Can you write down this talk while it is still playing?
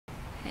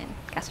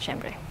Kaso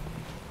syempre,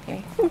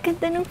 ang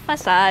ganda ng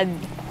facade.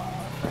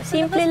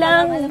 Simple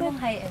lang. Alam mong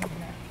high-end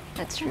na.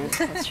 That's true,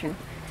 that's true.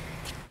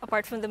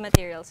 Apart from the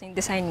materials, yung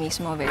design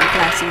mismo, very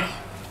classy.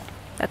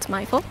 That's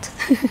my fault.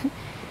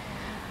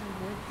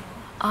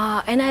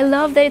 And I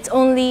love that it's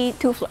only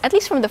 2 floors. At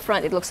least from the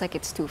front, it looks like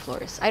it's 2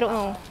 floors. I don't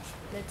know.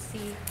 Let's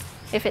see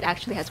if it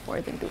actually has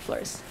more than 2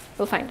 floors.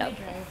 We'll find out.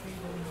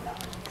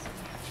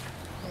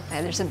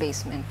 There's a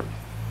basement.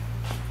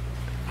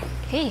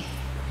 Okay.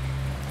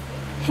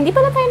 Hindi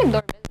pala tayo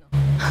nag-doorbell, no?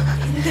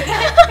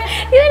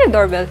 Hindi tayo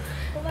nag-doorbell.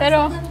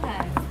 Pero,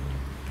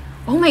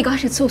 oh my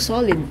gosh, it's so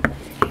solid.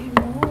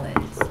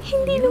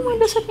 Hindi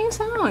lumalusot yung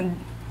sound.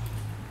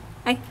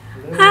 Ay.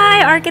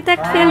 Hi,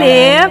 Architect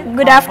Philip.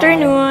 Good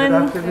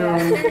afternoon. Good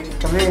afternoon.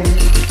 Come in.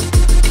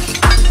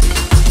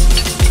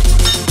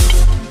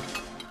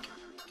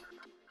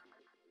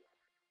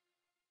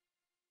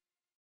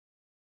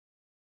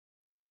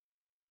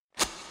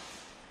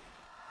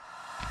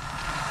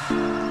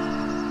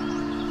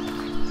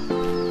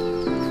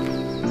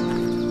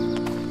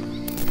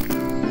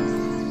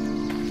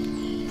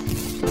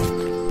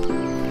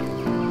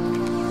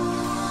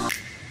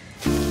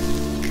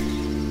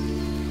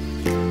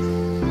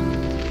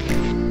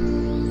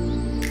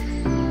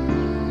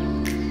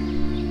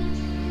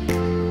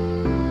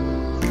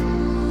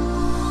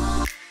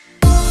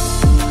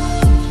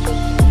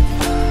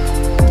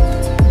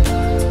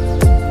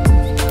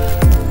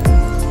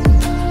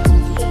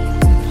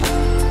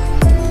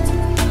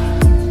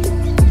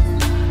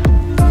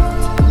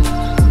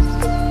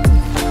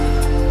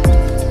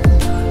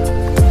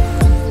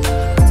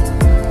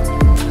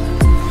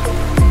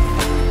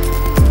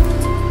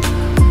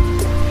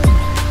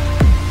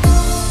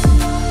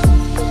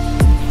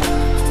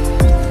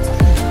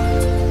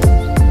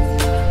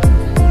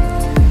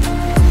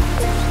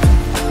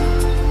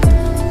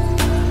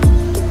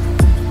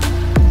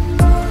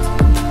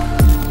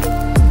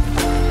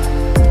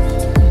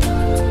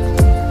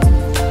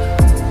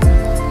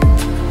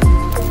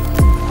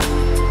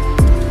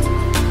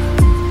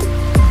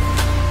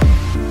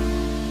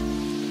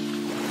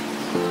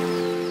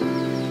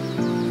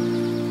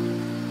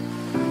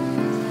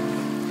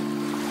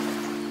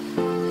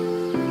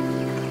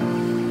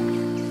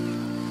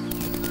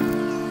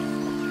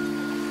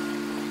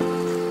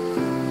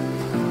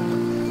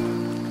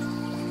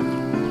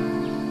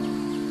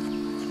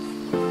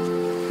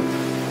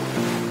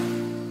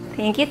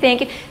 Thank you,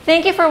 thank you.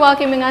 Thank you for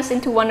welcoming us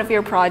into one of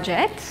your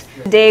projects.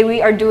 Today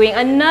we are doing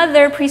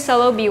another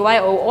Presello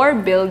BYO or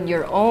build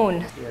your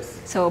own.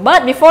 Yes. So,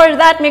 but before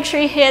that, make sure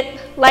you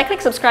hit like,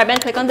 click subscribe, and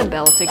click on the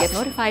bell to get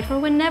notified for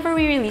whenever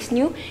we release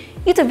new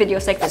YouTube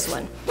videos like this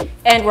one.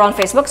 And we're on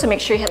Facebook, so make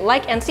sure you hit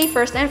like and see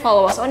first, and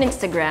follow us on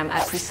Instagram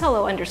at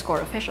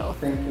Presello_official.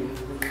 Thank you.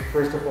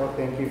 First of all,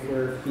 thank you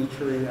for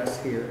featuring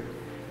us here.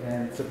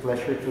 And it's a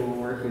pleasure to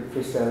work with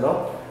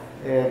Presello.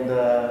 And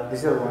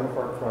these are one of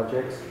our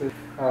projects.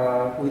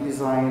 We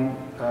design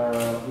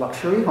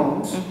luxury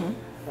homes,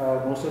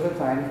 most of the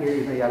time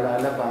here in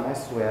Ayala Alabang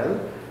as well.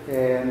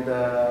 And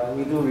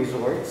we do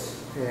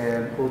resorts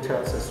and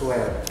hotels as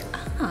well.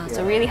 Ah, it's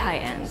a really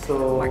high-end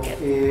market.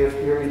 So if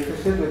you're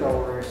interested with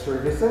our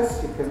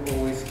services, you can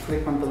always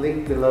click on the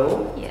link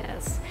below.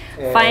 Yes.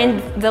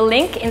 Find the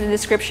link in the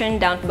description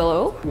down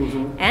below.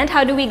 And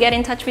how do we get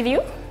in touch with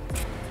you?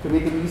 To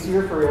make it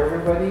easier for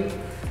everybody,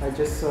 I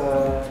just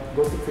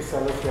go to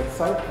Presello's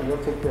website and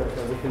they'll take care of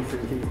everything for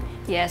you.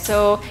 Yeah,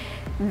 so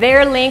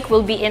their link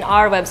will be in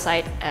our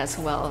website as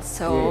well.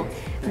 So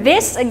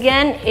this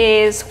again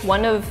is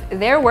one of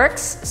their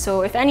works.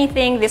 So if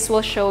anything, this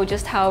will show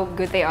just how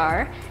good they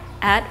are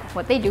at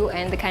what they do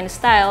and the kind of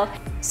style.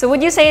 So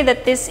would you say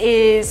that this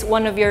is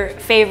one of your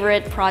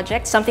favorite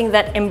projects, something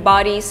that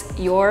embodies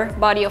your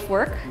body of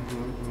work?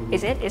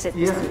 Is it? Is it?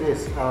 Yes, it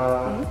is.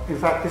 In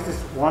fact, this is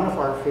one of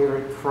our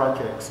favorite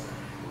projects.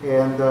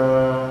 And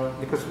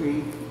because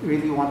we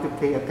really want to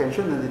pay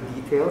attention to the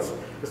details,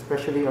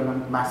 especially on a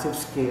massive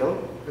scale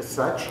as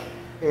such.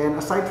 And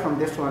aside from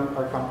this one,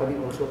 our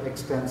company also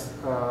extends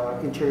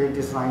interior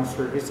design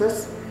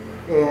services.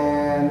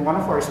 And one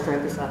of our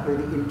strengths is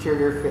actually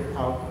interior fit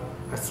out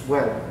as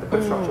well, the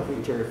construction of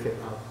interior fit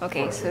out.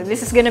 Okay, so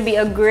this is going to be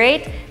a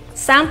great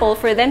sample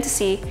for them to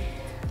see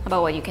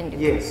about what you can do.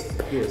 Yes,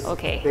 yes.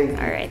 Okay, Thank you,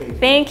 all right.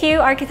 Thank you,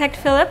 Architect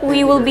Philip.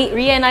 We will be,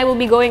 Rhia and I will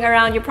be going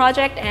around your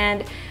project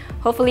and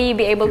hopefully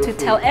be able to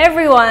tell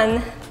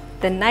everyone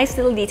the nice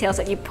little details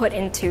that you put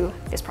into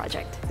this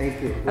project.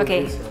 Thank you.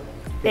 Okay.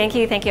 Thank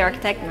you,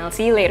 Architect, and I'll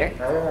see you later.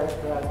 All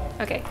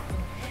right. Okay.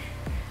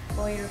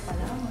 Foyer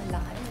pala,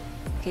 malaki.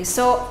 Okay,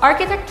 so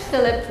Architect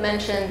Philip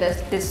mentioned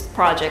that this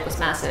project was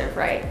massive,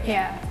 right?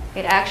 Yeah.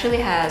 It actually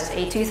has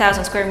a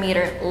 2,000 square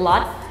meter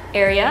lot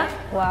area.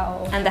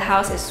 Wow. And the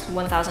house is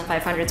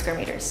 1,500 square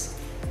meters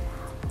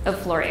of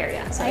floor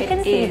area. So I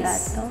can see that,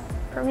 no?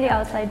 From the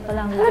outside pa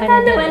lang.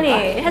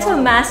 It has a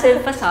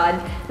massive facade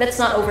that's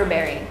not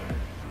overbearing,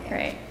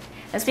 right?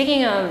 And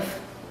speaking of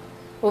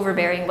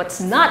overbearing,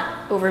 what's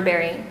not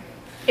overbearing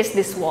is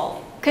this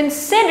wall.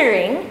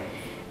 Considering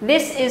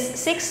this is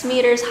 6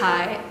 meters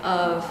high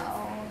of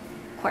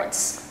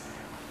quartz.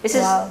 This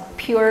is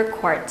pure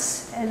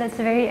quartz. And that's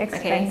very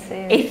Okay,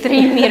 expensive. a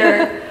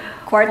 3-meter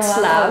quartz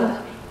slab.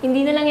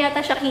 Hindi na lang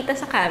yata siya kita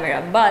sa camera,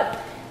 but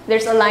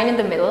there's a line in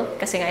the middle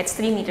kasi nga it's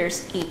 3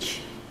 meters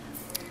each.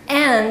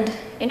 And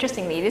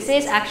interestingly, this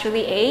is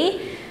actually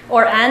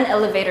an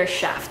elevator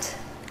shaft.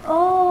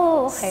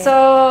 Oh, okay.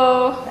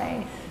 So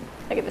Nice.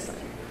 look at this one.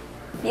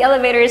 The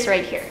elevator is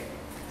right here.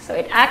 So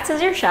it acts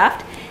as your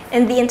shaft,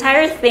 and the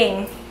entire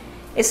thing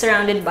is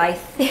surrounded by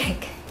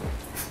thick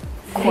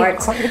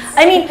quartz.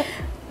 I mean,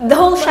 the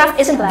whole shaft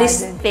isn't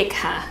this thick,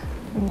 ha?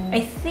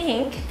 I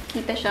think,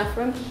 kita siya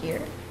from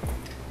here,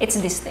 it's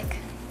this thick.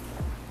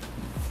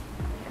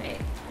 Right.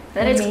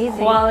 That is Amazing.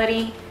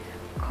 quality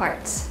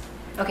quartz.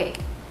 Okay,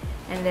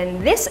 and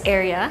then this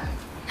area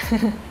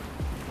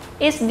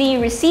is the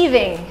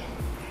receiving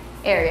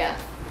area.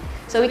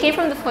 So we came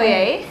from the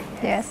foyer.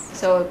 Yes.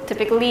 So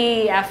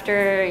typically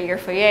after your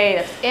foyer,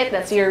 that's it,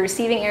 that's your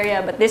receiving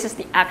area, but this is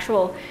the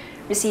actual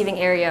receiving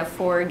area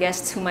for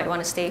guests who might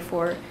want to stay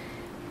for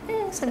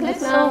saglit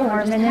It's lang, so or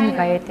warm just and hang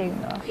out. inviting.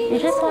 No? You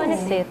just want to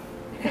sit.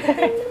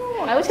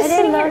 I was I just didn't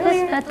sitting know here this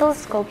earlier. metal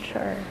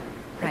sculpture.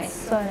 Right. It's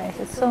so nice.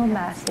 It's so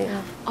massive.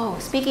 Oh,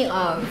 speaking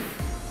of,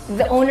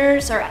 the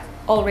owners are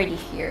already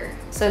here.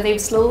 So they've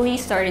slowly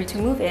started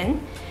to move in,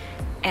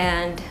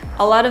 and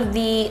a lot of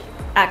the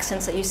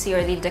accents that you see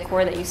or the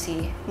decor that you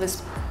see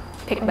was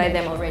picked by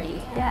them already.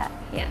 Yeah.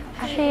 Yeah.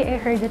 Actually, I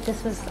heard that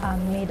this was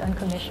made on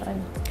commission.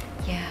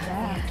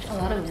 Yeah. A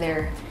lot of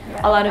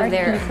Art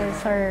their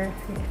pieces are.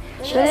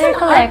 She's They're an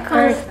art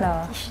collectors,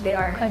 no? They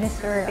are.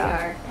 Connoisseur. They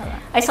are.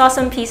 I saw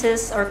some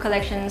pieces or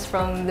collections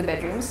from the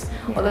bedrooms,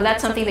 although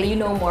that's something that you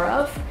know more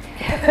of.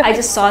 I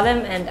just saw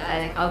them and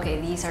okay,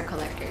 these are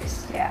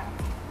collectors. Yeah.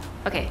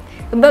 Okay,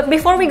 but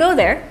before we go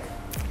there,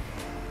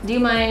 do you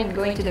mind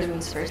going to the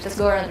rooms first? Let's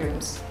go around the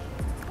rooms.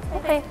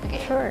 Okay.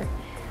 Okay. Sure.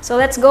 So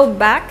let's go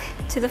back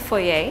to the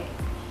foyer.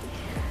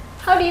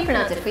 How do you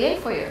pronounce it? Foyer?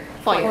 Foyer?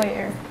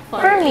 Foyer.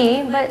 For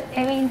me, but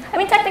I mean,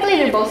 technically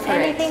they're both correct.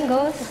 anything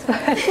goes.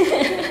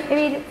 I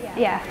mean,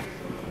 yeah.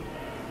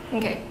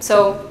 Okay,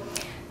 so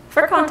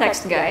for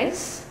context,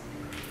 guys,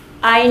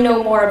 I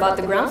know more about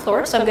the ground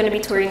floor, so I'm going to be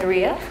touring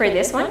rhia for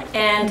this one.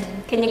 And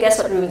can you guess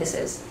what room this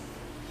is?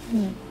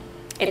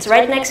 It's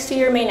right next to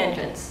your main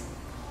entrance.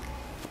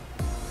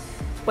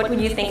 What would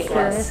you think it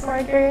was? Service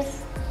quarters.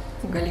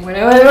 Galing mo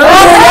naman.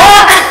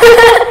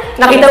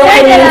 Nakita mo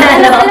kanina,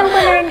 no? Alam ko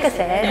na rin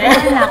kasi.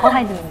 Alam na ako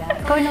kanina.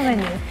 Ikaw naman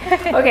yun.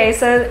 Okay,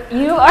 so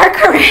you are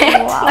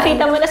correct. Wow.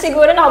 Nakita mo na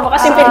siguro na ako baka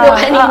simpid ko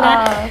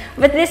kanina.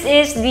 But this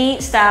is the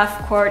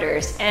staff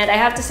quarters. And I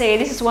have to say,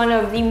 this is one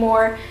of the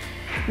more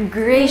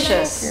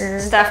gracious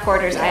staff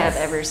quarters I have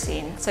ever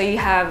seen. So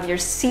you have your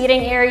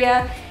seating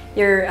area,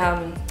 your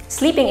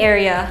sleeping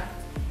area,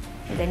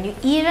 and then you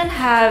even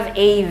have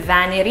a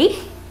vanity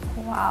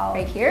Wow.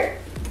 right here.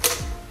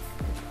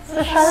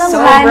 So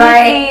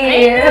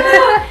bright.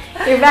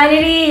 Your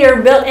vanity,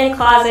 your built-in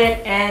closet,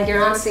 and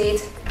your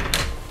ensuite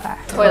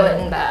toilet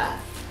and bath.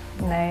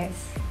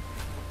 Nice.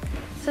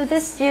 So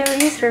this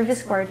these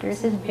service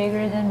quarters is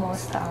bigger than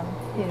most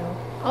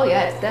Oh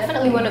yeah, it's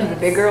definitely one of the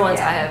bigger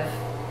ones I have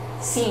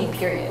seen,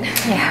 period.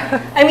 Yeah.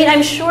 I mean,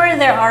 I'm sure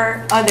there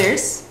are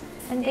others.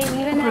 And they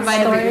even have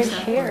Provide a bigger storage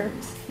staff here.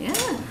 Yeah.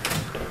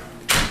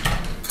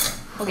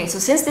 Okay, so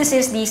since this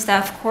is the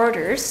staff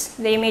quarters,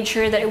 they made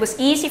sure that it was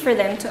easy for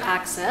them to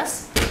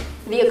access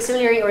the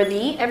auxiliary or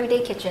the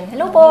everyday kitchen.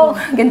 Hello po!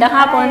 Gandang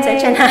hapon,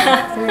 sensya na.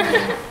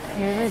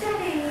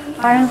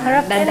 Parang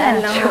sarap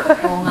Dandaan lang.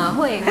 Oo nga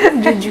ho eh.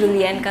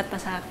 Julienne cut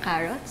pa sa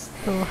carrots.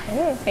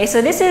 Okay. Okay,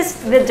 so this is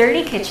the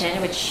dirty kitchen,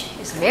 which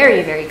is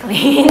very, very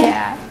clean.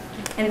 Yeah.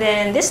 And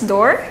then this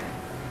door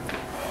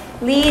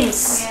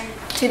leads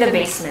to the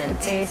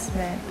basement.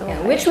 Basement. Yeah,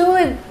 which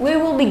we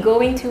will be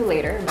going to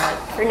later, but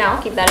for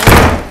now, keep that in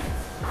mind.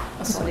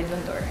 A solid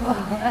one door.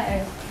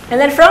 And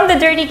then from the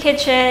dirty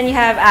kitchen, you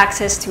have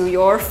access to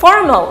your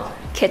formal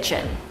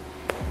kitchen.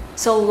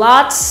 So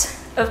lots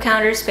of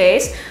counter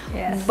space.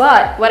 Yes.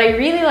 But what I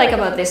really like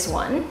about this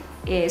one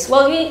is,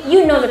 well,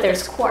 you know that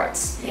there's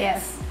quartz.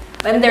 Yes.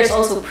 But there's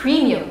also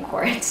premium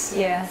quartz.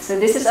 Yes. So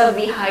this is of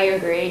the higher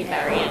grade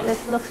variant. This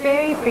looks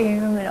very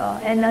premium,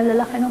 and ang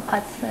lalaki ng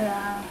cuts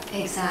nila.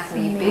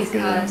 Exactly, Amazing.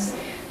 because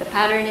the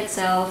pattern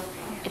itself,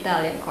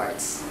 Italian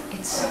quartz.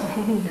 It's so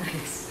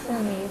nice. It's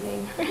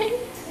amazing.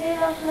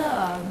 I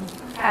love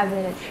the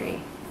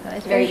cabinetry.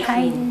 It's Very very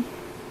shiny.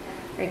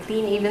 Very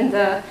clean, even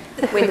the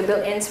way the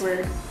built-ins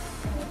were.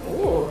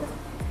 Ooh.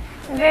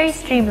 Very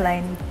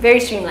streamlined.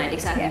 Very streamlined,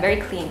 exactly, Yeah. very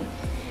clean.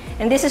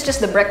 And this is just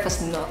the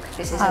breakfast nook.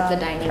 This isn't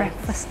the dining room.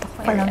 Breakfast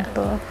pa lang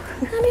to.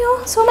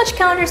 So much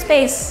counter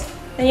space.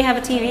 Then you have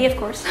a TV, of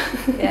course.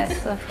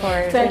 Yes, of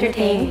course. To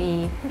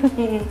entertain.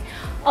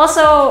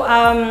 Also,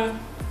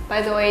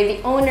 by the way,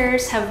 the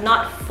owners have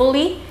not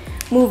fully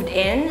moved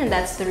in, and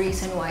that's the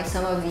reason why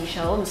some of the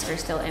shelves are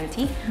still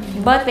empty.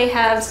 But they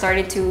have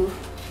started to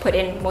put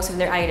in most of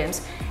their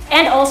items.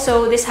 And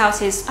also, this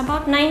house is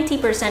about 90%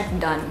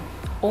 done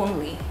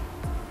only.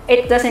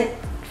 It doesn't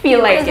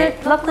feel like Does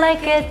it look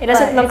like it? It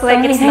doesn't look but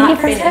like it's not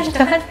 90% finished.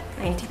 done.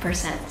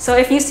 90%. So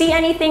if you see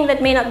anything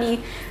that may not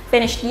be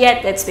finished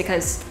yet, it's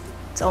because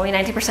it's only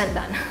 90%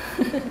 done.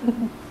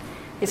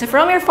 Okay, so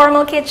from your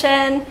formal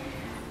kitchen,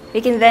 we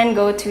can then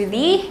go to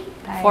the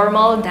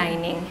formal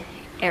dining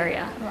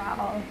area.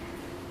 Wow.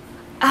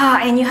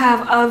 And you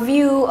have a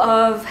view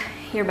of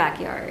your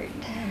backyard.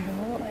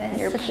 It's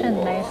Your such a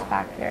pool. nice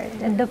backyard.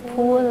 And the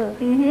pool.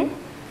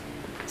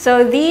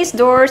 So these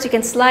doors you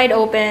can slide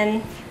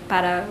open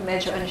para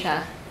medyo ano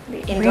siya,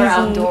 indoor, Breezy.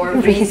 outdoor,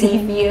 breezy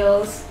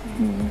feels.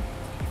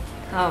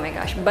 Oh my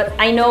gosh. But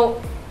I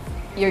know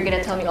you're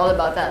gonna tell me all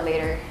about that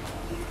later.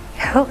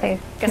 Okay.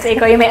 Kasi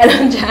ikaw yung may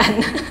alam dyan.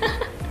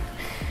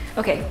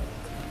 Okay.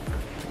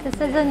 This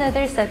is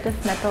another set of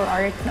metal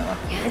art, no?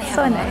 Yeah, It's they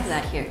so have a lot nice. of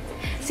that here.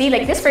 See,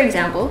 like this for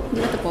example,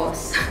 you have to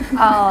pause.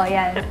 Oh,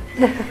 yeah.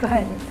 Go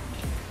ahead.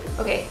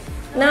 Okay.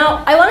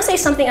 Now, I want to say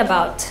something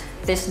about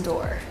this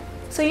door.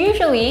 So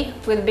usually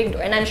with big door,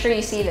 and I'm sure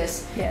you see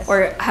this Yes.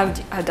 or have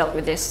dealt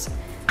with this.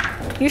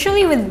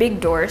 Usually with big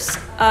doors,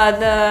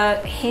 the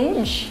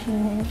hinge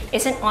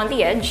isn't on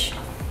the edge.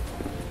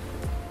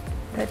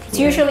 But It's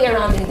usually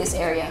around in this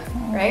area,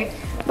 right?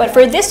 But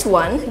for this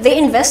one, they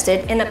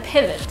invested in a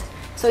pivot.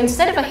 So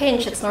instead of a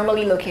hinge that's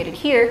normally located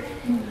here,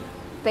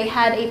 they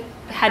had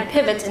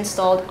pivots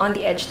installed on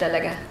the edge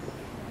talaga.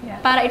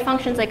 Yeah. Para it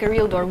functions like a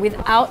real door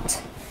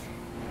without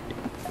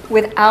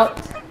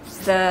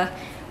the,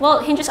 well,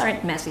 hinges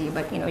aren't messy,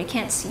 but you know, you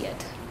can't see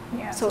it.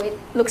 Yeah. So it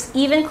looks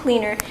even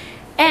cleaner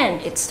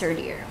and it's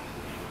sturdier.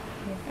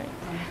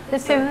 The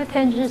pivot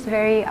hinge is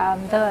very,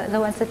 the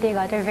ones that they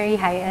got are very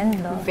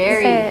high-end, no?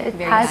 Very, Kasi it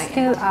very has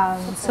high-end.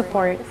 to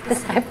support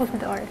this type of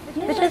door,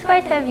 which is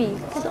quite heavy.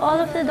 Because all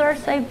of the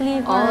doors, I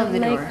believe, All are of the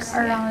like doors,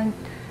 yeah. around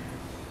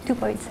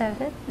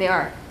 2.7. They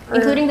are.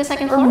 Including the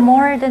second Or floor?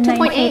 more than 9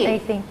 2.8. feet, I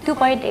think.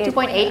 2.8.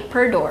 2.8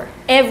 per door.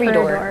 Every per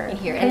door in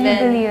here. Can And you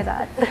then believe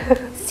that?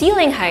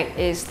 ceiling height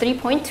is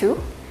 3.2,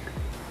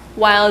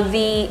 while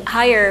the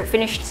higher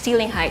finished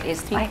ceiling height is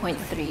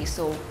 3.3.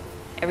 So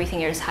everything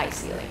here is high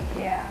ceiling.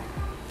 Yeah.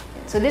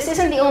 So this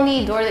isn't the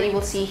only door that you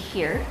will see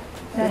here.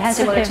 That has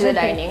a Similar to the pivot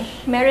dining.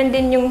 Meron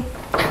din yung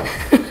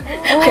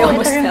Oh, I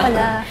almost ito rin fell.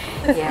 pala.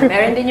 Yeah,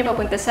 meron din yung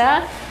papunta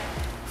sa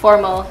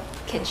formal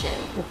kitchen.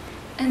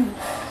 And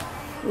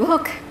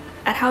look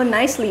at how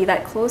nicely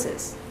that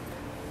closes.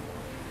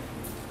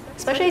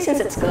 Especially since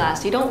it's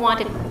glass, you don't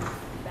want it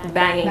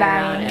banging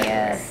around. Bang,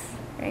 everywhere, yes.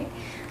 Right?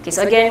 Okay,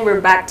 so again,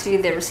 we're back to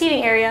the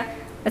receiving area.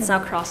 Let's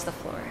now cross the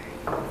floor.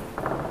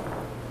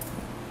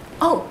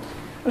 Oh,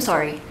 I'm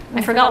sorry. I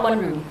forgot one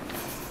room.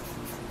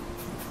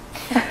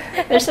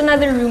 There's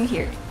another room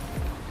here.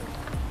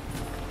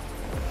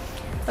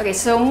 Okay,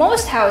 so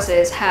most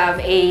houses have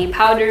a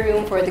powder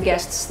room for the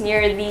guests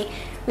near the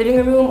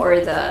living room or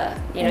the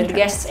the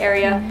guests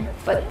area,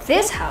 but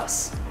this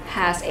house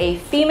has a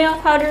female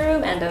powder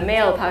room and a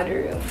male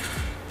powder room.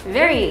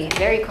 Very,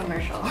 very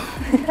commercial.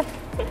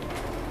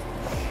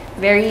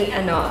 Very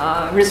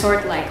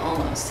resort-like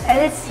almost. And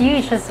it's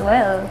huge as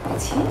well.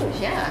 It's huge,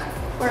 yeah,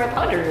 for a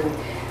powder room.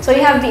 So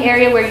you have the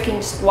area where you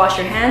can just wash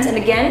your hands, and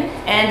again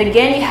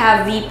you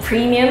have the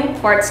premium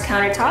quartz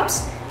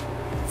countertops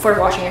for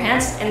washing your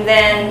hands, and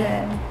then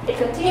it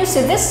continues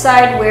to this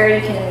side where you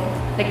can,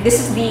 like,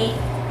 this is the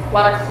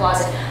water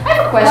closet. I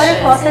have a question. Water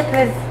closet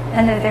with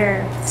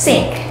another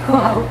Sink.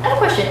 Wow. I have a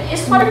question.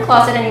 Is water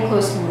closet an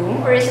enclosed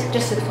room or is it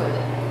just a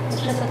toilet? It's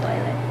just a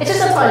toilet. It's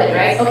just a toilet,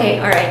 right? Okay,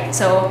 all right.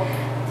 So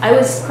I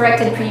was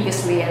corrected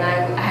previously, and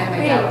I had my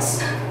Really? doubts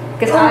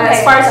because Okay.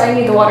 as far as I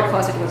knew, the water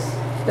closet was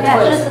the Yeah,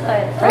 toilet. it's just a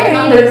toilet. Right, Oh,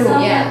 not the really? room. So-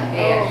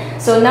 Yeah.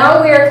 So now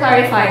we are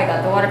clarifying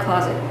that the water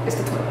closet is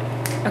the toilet.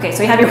 Okay,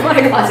 so you have your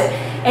water closet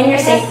and your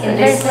I sink guess in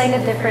there's this. like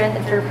a different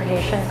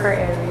interpretation for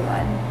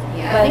everyone.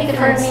 Yeah, But I think it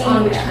for depends me,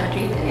 on which yeah.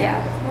 country. it is. Yeah,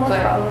 most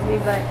But probably,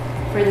 but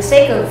for the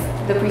sake of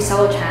the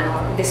Presello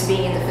channel, this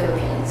being in the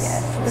Philippines.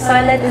 yes. The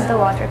toilet is the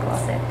water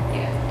closet.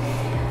 Yeah.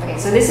 Okay,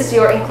 so this is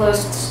your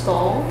enclosed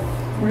stall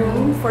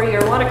room for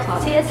your water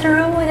closet. See, it's a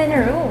room within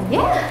a room.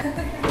 Yeah.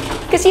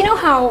 Because you know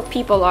how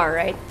people are,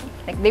 right?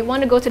 Like they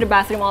want to go to the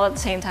bathroom all at the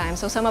same time.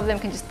 So some of them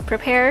can just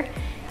prepare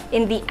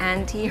in the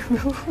ante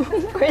room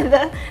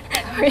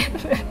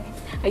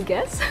I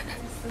guess.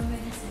 So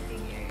many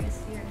sitting areas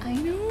here. I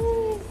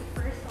know.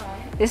 First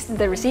one. This is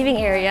the receiving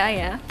area,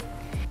 yeah.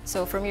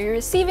 So from your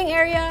receiving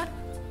area,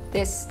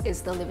 this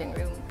is the living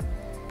room.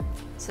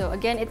 So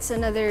again, it's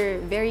another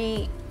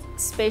very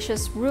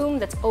spacious room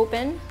that's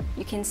open.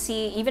 You can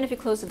see, even if you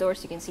close the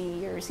doors, you can see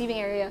your receiving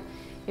area,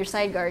 your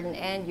side garden,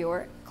 and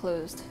your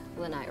closed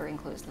lanai or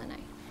enclosed lanai.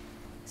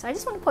 So I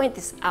just want to point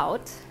this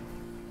out.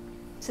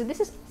 So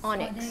this is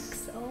onyx.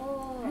 Onyx.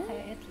 Oh,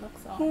 okay. It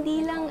looks awesome.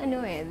 Hindi lang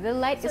ano eh, the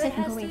light So isn't it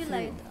has going to through.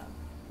 light up.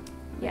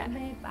 Yeah.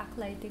 May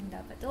backlighting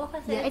dapat. Oh,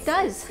 kasi Yeah, it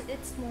does.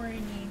 It's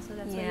morning, so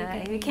that's why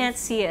Yeah, you you can't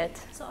see it.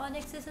 So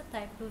onyx is a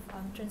type of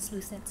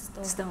translucent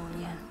stone. Stone,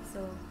 yeah.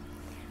 So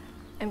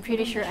I'm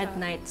pretty sure at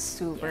night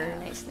super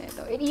nice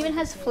nito. It even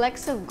has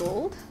flecks of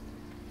gold.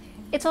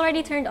 It's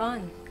already turned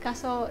on.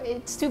 Kaso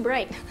it's too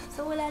bright.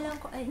 so wala lang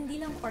hindi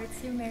lang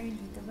quartz yung meron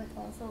dito, but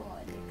also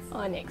onyx.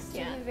 Onyx,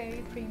 yeah. It's a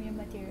very premium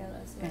material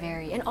as well.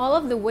 Very. And all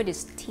of the wood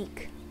is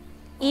teak.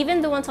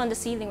 Even the ones on the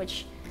ceiling,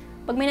 which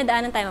Pag may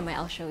nadaanan tayo mamaya,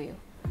 I'll show you.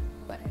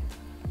 But,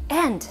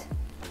 and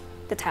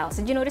the tiles.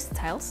 Did you notice the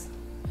tiles?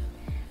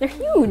 They're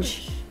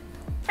huge.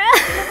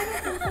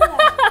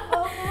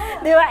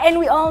 And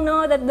we all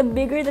know that the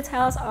bigger the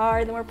tiles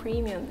are, the more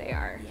premium they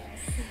are.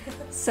 Yes.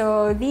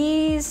 So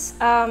these,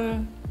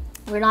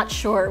 we're not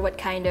sure what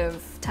kind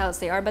of tiles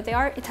they are, but they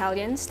are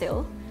Italian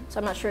still. So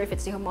I'm not sure if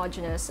it's the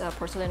homogeneous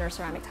porcelain or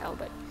ceramic tile,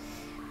 but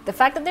the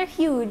fact that they're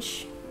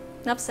huge,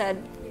 enough said,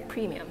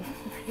 premium.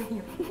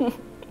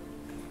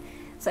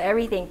 So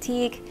everything,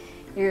 teak,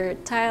 your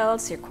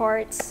tiles, your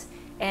quartz,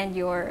 and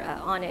your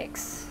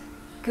onyx.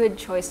 Good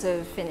choice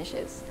of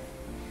finishes.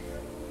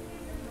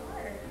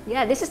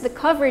 Yeah, this is the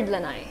covered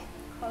lanai.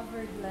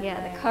 Covered lanai.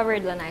 Yeah, the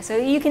covered lanai. So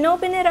you can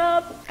open it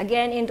up,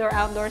 again,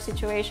 indoor-outdoor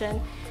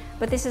situation.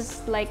 But this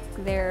is like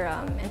their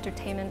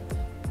entertainment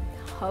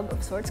hub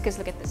of sorts, because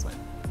look at this one.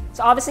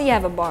 So obviously you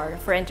have a bar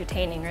for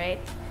entertaining, right?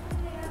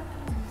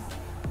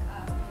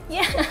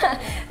 Yeah,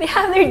 they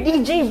have their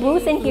DJ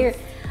booth in here.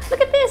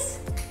 Look at this.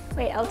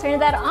 Wait, I'll turn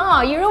that on.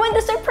 Oh, you ruined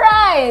the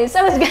surprise.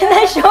 I was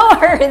gonna show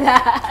her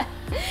that.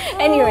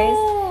 Anyways,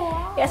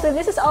 yeah, so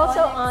this is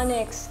also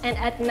onyx, and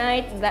at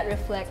night that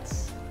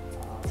reflects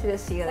to the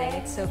ceiling.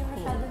 It's so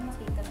cool.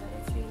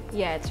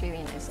 Yeah, it's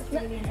really nice.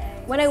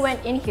 When I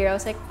went in here, I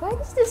was like, why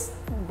does this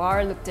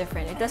bar look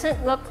different? It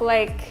doesn't look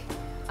like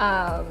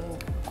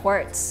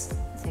quartz.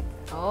 It's like,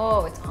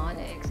 oh, it's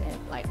onyx and it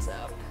lights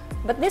up.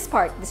 But this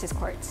part, this is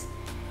quartz.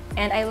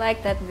 And I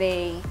like that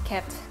they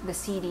kept the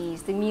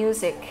CDs, the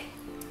music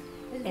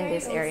in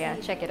this area.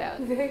 Check it out.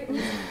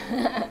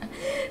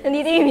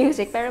 Nandito yung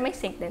music, pero may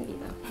sink din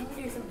dito.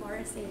 There's a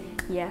bar ceiling.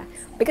 Yeah,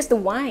 because the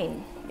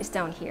wine is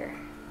down here.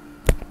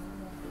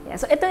 Yeah,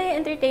 so ito yung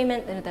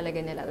entertainment, ano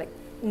talaga nila, like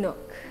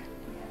nook.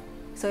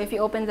 So if you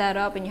open that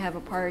up and you have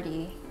a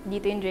party,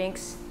 dito yung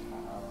drinks,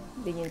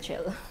 din yung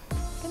chill.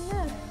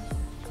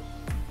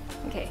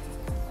 Okay,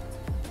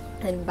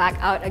 and back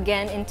out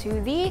again into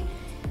the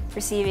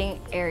receiving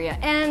area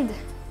and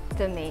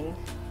the main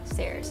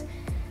stairs.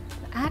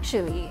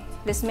 Actually,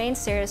 this main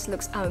stairs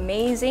looks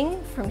amazing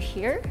from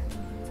here,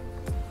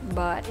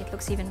 but it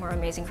looks even more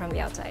amazing from the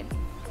outside.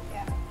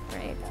 Yeah.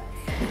 Right?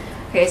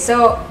 Okay,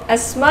 so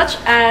as much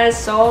as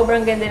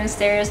sobrang ganda ng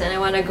stairs and I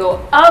want to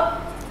go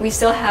up, we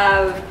still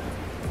have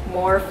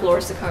more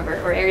floors to cover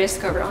or areas to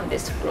cover on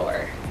this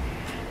floor.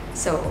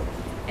 So,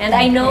 and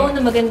I know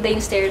na maganda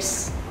yung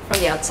stairs from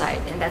the outside,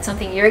 and that's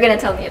something you're gonna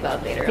tell me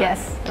about later on.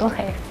 Yes,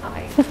 okay.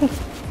 Okay.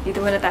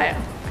 Dito muna tayo.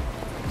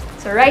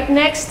 So right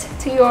next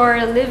to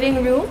your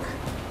living room,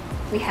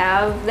 we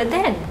have the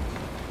den.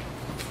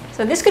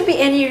 So this could be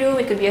any room,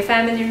 it could be a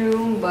family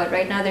room, but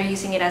right now they're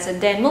using it as a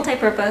den,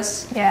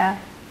 multi-purpose. Yeah.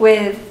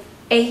 With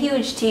a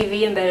huge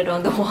TV embedded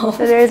on the wall.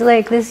 So there's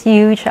like this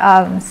huge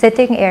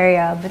sitting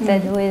area, but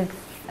then with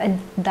a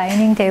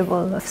dining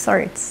table of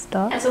sorts.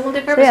 Yeah, so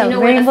multi-purpose, So, yeah, you know,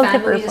 very when a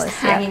family is just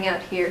multi-purpose, hanging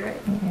out here,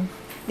 right?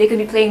 They could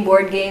be playing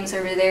board games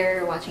over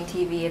there, watching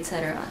TV,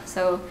 etc.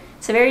 So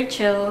it's a very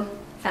chill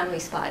family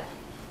spot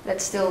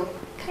that's still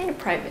kind of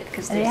private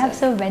because they have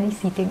so many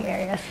seating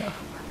areas. So.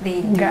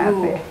 They do.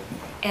 Grabe.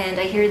 And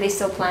I hear they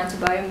still plan to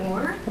buy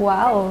more.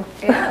 Wow.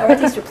 Yeah, or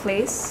at least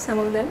replace some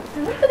of them.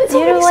 You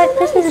know what?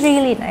 This is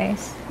really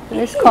nice.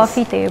 This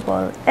coffee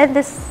table and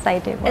this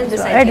side table. And the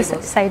well. side Or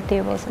tables. side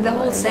tables. The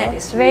whole set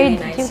is very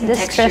really nice. And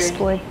distressed textured.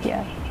 wood.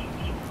 Yeah.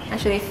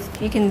 Actually,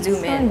 if you can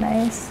zoom So in,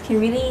 nice. you can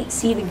really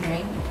see the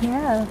grain.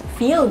 Yeah.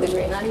 Feel the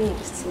grain, not even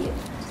just see it.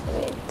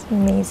 It's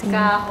amazing.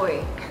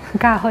 Kahoy.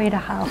 Kahoy na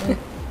kahoy.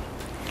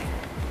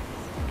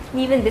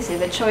 Even this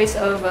is the choice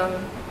of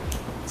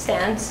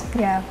stands.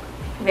 Yeah.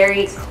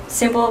 Very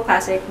simple,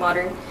 classic,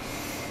 modern,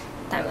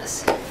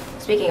 timeless.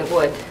 Speaking of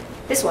wood,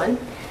 this one.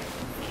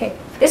 Okay.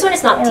 This one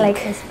is not I teak. like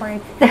this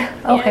part.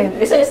 Okay. Yeah,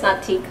 this one is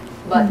not teak,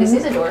 but this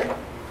is a door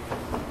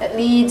that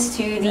leads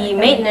to the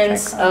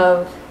maintenance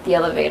of the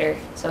elevator.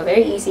 So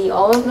very easy.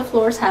 All of the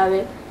floors have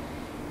it.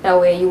 That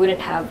way you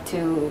wouldn't have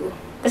to.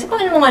 Kasi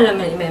paano mo nga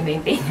naman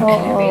i-maintain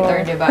yung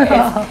elevator, diba?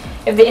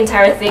 If the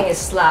entire thing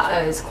is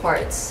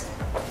quartz.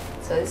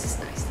 So this is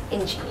nice,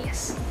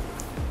 ingenious.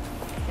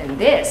 And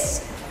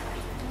this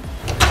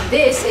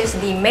is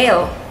the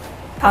male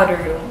powder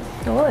room.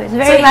 Oh, it's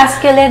very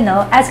masculine,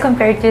 no? As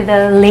compared to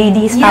the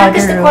ladies' powder room. Yeah,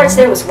 because the quartz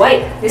there was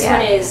white. This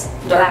one is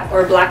black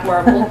or black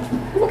marble.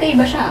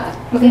 Magkaiba siya.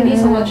 Magkaiba yung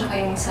sa tsaka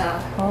yung sa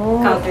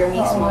counter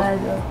mismo.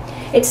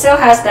 It still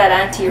has that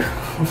anti-room.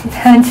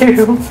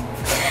 Anti-room.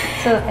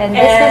 So, and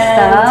this is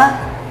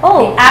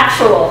the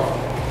actual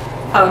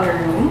powder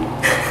room.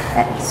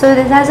 So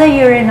this has a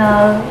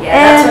urinal. Yeah,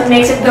 that's what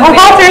makes it the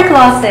water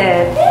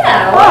closet.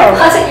 Yeah, water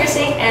closet, your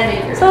sink, and a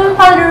urinal. So the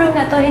powder room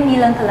na to,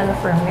 hindi lang talaga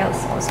for males,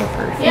 also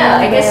for females.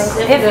 Yeah, I guess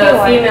if the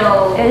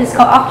female is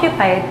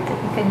occupied,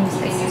 you can use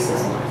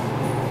this one.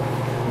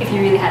 If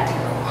you really had to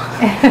go.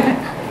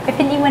 If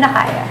hindi mo na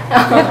kaya.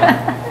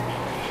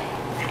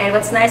 And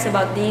what's nice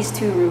about these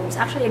two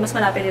rooms, actually, mas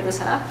malapit dito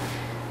sa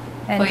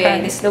foyer.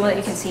 This is the one that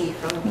you can see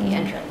from the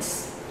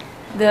entrance.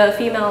 The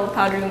female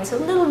powder room is a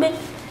little bit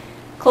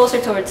closer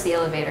towards the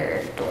elevator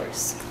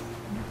doors.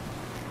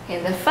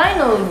 And the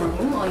final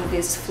room on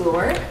this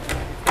floor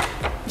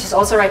which is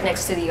also right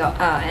next to the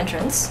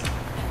entrance,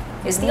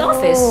 is the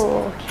office.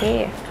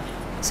 Okay.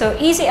 So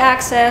easy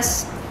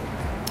access.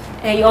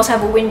 And you also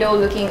have a window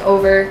looking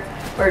over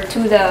or to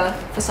the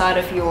facade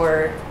of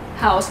your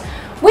house.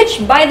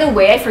 Which, by the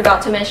way, I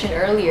forgot to mention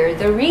earlier,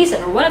 the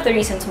reason, or one of the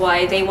reasons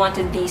why they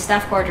wanted the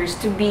staff quarters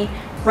to be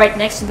right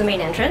next to the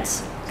main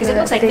entrance, because it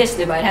looks like this,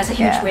 diba? It has a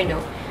huge window.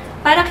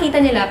 Para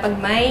kita nila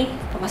pag may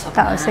pamasok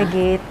na. Sa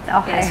gate.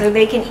 Okay. Yeah, so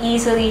they can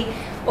easily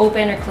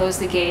open or close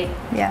the gate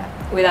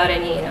without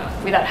any,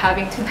 without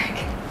having to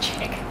like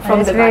check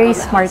from the back of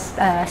the smart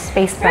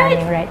space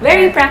planning, right?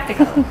 Very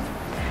practical.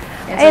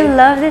 I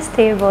love this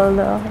table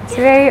though. It's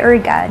very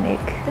organic.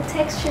 The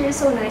texture is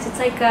so nice. It's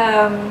like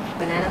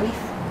banana leaf.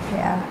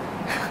 Yeah,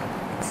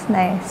 it's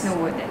nice. No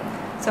wooden.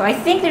 So I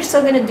think they're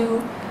still gonna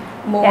do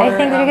more. Yeah, I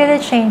think they're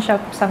gonna change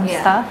up some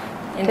stuff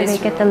in to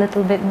make it a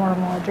little bit more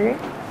modern.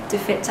 To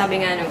fit,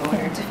 sabi nga ng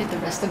owner, to fit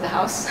the rest of the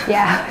house.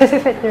 Yeah, to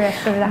fit the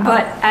rest of the house.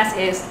 But as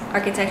is,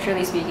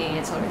 architecturally speaking,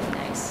 it's already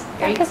nice.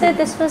 Because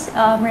this was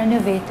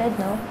renovated,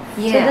 no?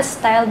 Yeah. So the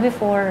style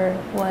before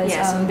was...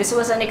 so this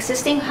was an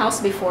existing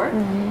house before,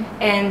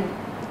 and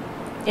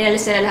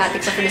inalis nila lahat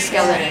except for the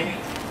skeleton.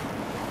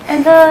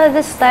 And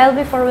the style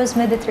before was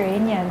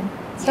Mediterranean.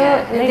 So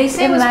like, they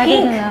say it was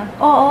pink.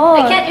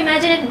 I can't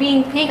imagine it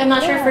being pink. I'm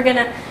not sure if we're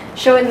gonna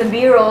show it in the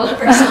B-roll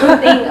or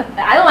something.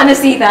 I don't want to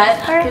see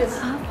that.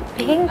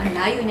 Pink. Ang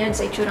layo niyan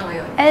sa itsura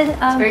ngayon. And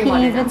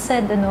he even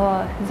said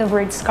the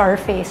word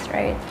Scarface,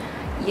 right?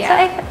 Yeah.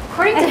 So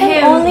according to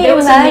him, there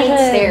was a main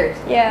stairs.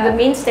 Yeah. The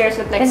main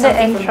stairs look like in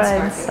something the entrance, from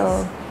the Scarface.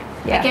 So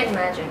yeah. I can't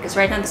imagine because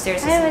right now the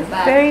stairs is in it's the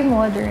back. very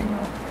modern.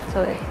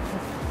 So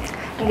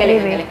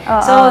anyway,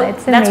 so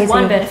that's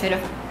one benefit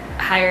of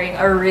hiring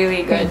a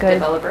really good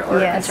developer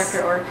or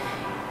constructor or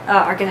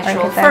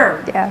architectural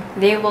firm. Yeah.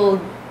 They will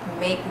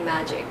make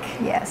magic.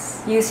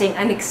 Yes. Using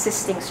an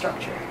existing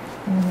structure.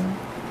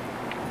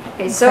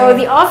 Okay, so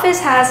the office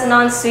has an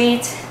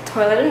ensuite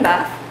toilet and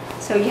bath.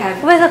 So you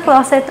have with a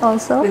closet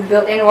also. With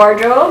built-in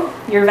wardrobe,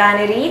 your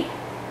vanity,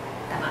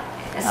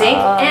 a sink,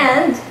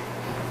 and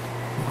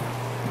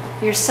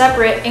your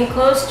separate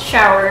enclosed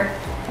shower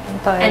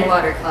and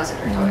water closet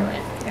or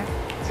toilet. Yeah.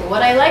 So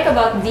what I like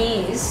about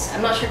these,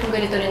 I'm not sure kung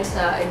ganito rin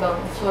sa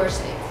ibang floors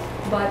eh,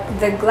 but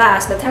the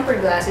glass, the tempered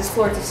glass, is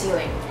floor to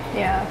ceiling.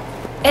 Yeah.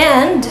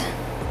 And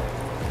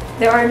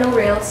there are no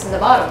rails in the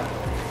bottom.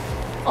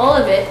 All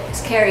of it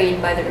is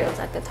carried by the rails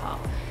at the top.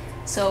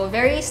 So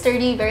very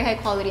sturdy, very high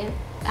quality. And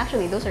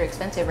actually, those are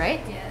expensive,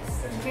 right?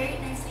 Yes. Very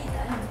nicely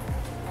done.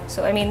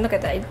 So I mean, look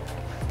at that.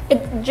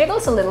 It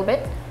jiggles a little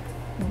bit,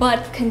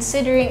 but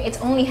considering it's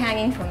only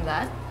hanging from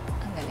that,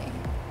 ang galing.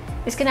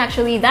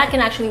 That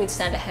can actually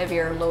withstand a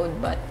heavier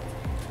load. But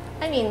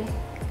I mean,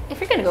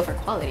 if you're gonna go for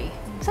quality,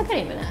 sa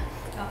rin mo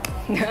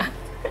na.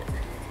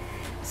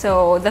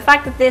 So the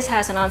fact that this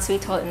has an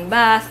ensuite toilet and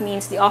bath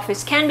means the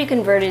office can be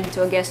converted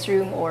to a guest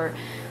room or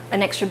an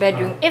extra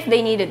bedroom if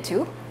they needed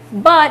to.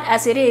 But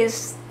as it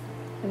is,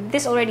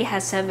 this already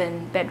has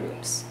 7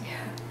 bedrooms,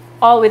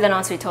 all with an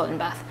ensuite toilet and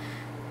bath.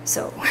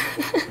 So,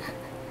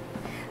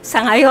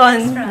 sa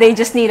ngayon, they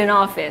just need an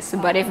office.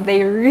 But if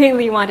they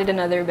really wanted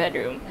another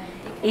bedroom,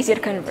 easy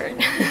to convert.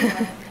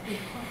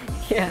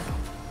 Yeah.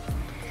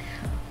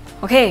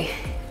 Okay,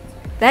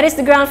 that is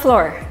the ground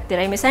floor. Did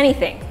I miss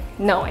anything?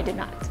 No, I did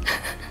not.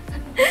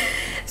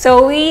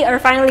 So we are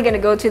finally going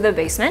to go to the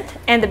basement,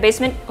 and the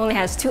basement only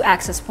has 2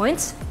 access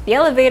points, the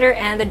elevator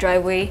and the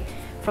driveway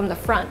from the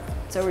front.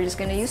 So we're just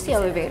going to use the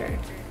elevator.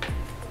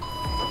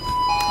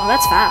 Oh,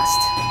 that's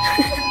fast.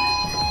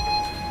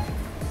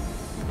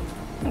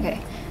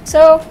 Okay,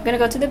 so I'm going to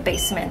go to the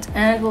basement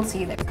and we'll see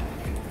you there.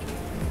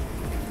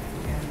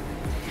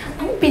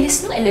 Ang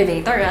bilis ng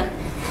elevator, ah.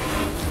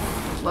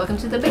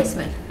 Welcome to the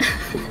basement.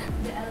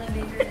 The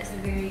elevator has a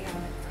very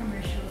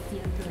commercial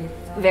feel to it.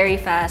 Very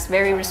fast,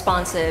 very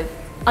responsive.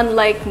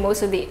 Unlike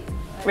most of the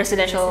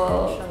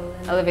residential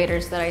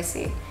elevators that I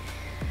see.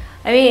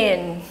 I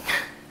mean,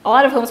 a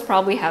lot of homes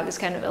probably have this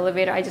kind of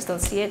elevator. I just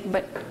don't see it.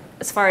 But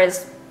as far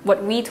as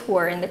what we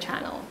tour in the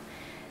channel,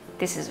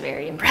 this is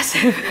very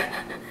impressive.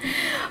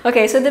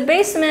 Okay, so the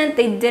basement,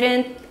 they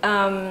didn't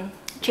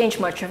change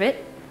much of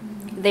it.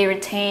 They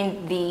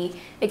retained the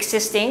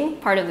existing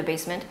part of the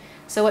basement.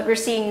 So what we're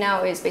seeing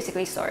now is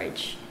basically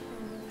storage.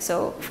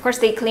 So of course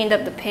they cleaned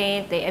up the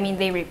paint. They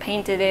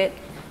repainted it.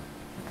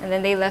 And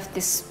then they left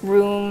this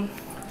room.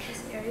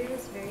 This area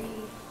is very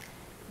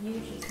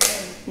huge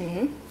as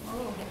well.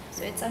 Oh,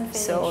 so it's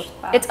unfinished. So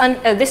it's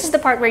this is the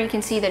part where you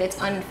can see that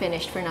it's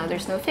unfinished for now.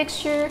 There's no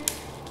fixture.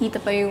 Kita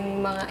pa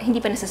yung mga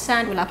hindi pa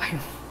nasa-sand, wala pa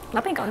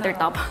yung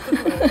countertop.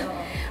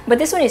 But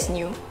this one is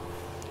new.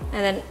 And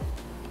then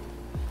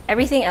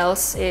everything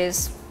else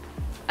is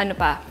ano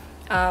pa?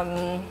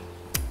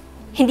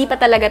 Hindi pa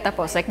talaga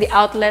tapos. Like the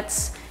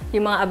outlets,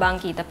 yung mga abang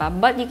kita pa.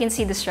 But you can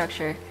see the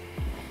structure.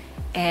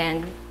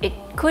 And it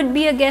could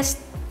be a guest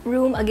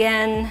room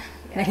again.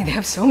 Like they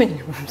have so many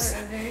rooms. Or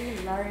a very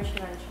large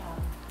house.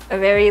 A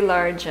very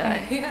large.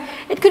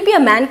 It could be a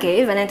man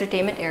cave, an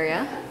entertainment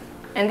area.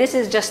 And this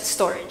is just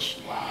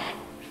storage. Wow.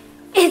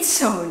 It's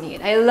so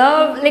neat. I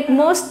love, like,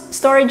 most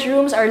storage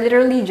rooms are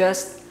literally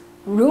just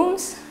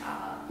rooms.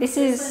 This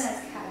is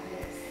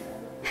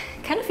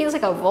kind of feels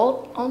like a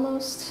vault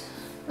almost.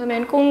 I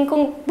mean, kung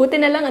buti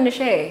na lang ano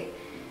siya eh.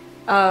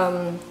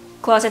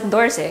 Closet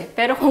doors eh.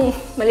 Pero kung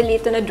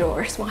maliliit na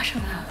drawers, mukha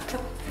siyang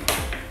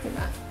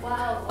diba?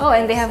 Wow. Oh,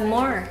 and they have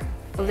more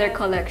of their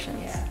collections.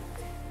 Yeah.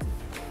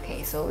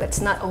 Okay, so let's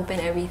not open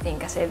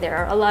everything kasi there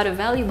are a lot of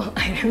valuable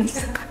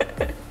items.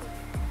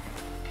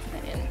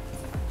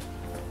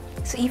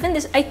 So even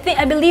this, I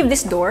believe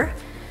this door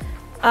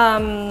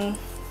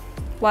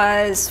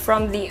was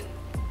from the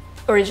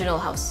original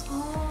house.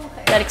 Oh,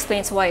 okay. That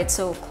explains why it's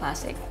so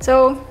classic.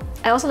 So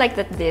I also like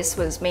that this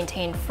was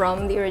maintained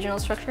from the original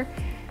structure.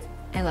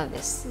 I love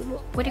this.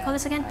 What do you call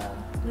this again?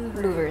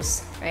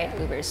 Louvers, right?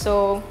 Louvers.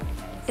 So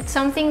it's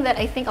something that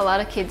I think a lot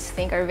of kids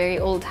think are very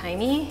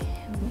old-timey,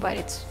 but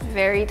it's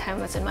very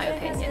timeless in my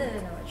opinion.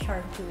 It has a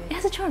charm to it. It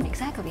has a charm,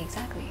 exactly.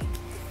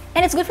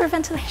 And it's good for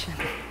ventilation.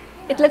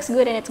 It looks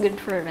good and it's good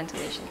for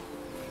ventilation.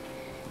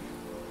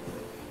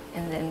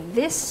 And then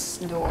this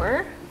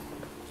door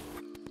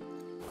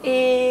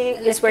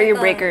is where your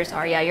breakers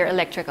are. Yeah, your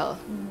electrical.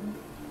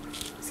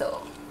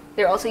 So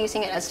they're also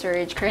using it as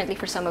storage currently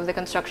for some of the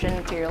construction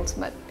materials,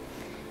 but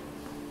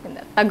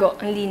tago,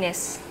 ang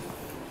linis.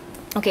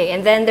 Okay,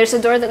 and then there's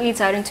a door that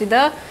leads out into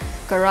the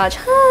garage.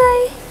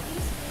 Hi!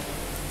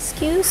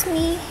 Excuse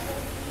me.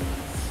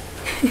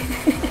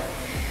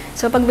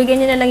 So pagbigyan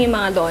niyo na lang yung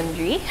mga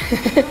laundry.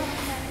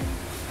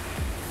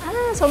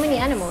 So many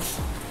animals.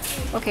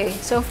 Okay,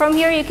 so from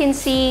here you can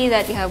see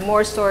that you have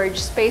more storage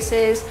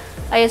spaces.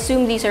 I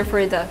assume these are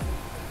for the...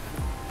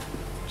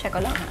 Check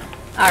ko lang.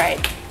 Alright,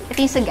 ito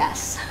yung sa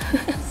gas.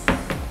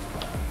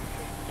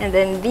 And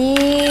then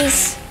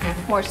these,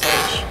 more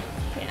storage.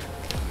 Yeah.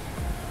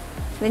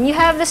 Then you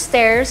have the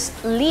stairs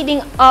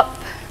leading up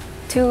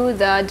to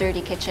the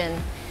dirty kitchen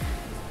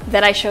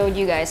that I showed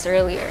you guys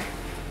earlier.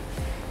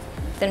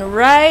 Then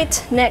right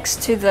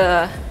next to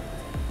the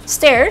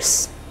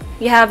stairs,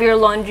 you have your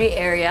laundry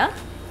area,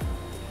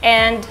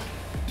 and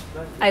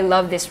I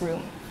love this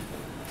room.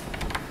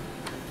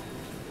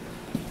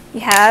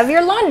 You have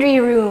your laundry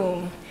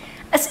room,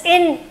 as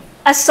in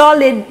a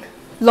solid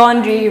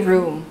laundry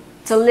room.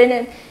 It's a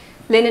linen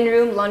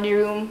room, laundry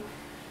room.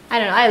 I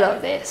don't know, I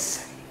love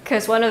this.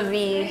 Because one of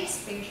the... Very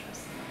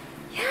spacious.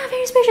 Yeah,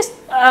 very spacious.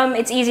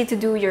 It's easy to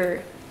do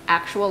your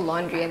actual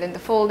laundry and then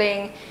the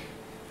folding,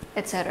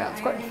 etc.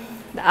 Of course,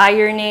 the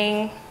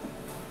ironing,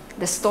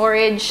 the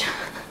storage.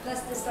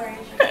 Plus the storage.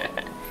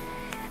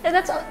 And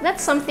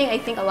that's something I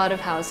think a lot of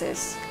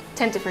houses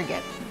tend to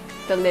forget,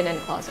 the linen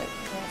closet.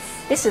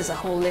 Yes. This is a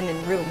whole linen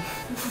room.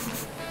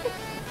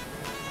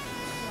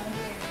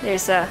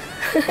 There's a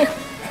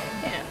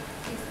yeah,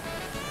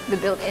 the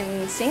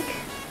built-in sink,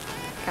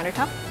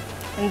 countertop.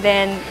 And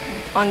then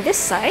on this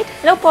side,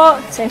 hello po,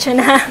 sensya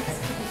na.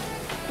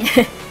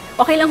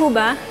 Okay lang ho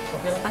ba?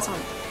 Pasok.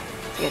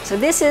 Good. So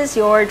this is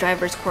your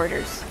driver's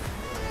quarters.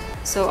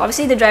 So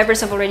obviously the drivers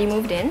have already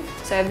moved in.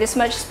 So you have this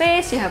much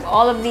space, you have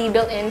all of the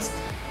built-ins.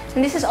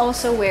 And this is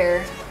also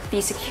where the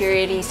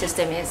security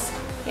system is.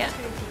 Yeah.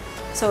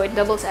 So it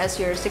doubles as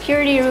your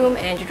security room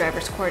and your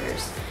driver's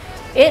quarters.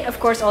 It, of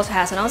course, also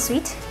has an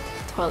ensuite,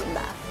 toilet and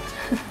bath.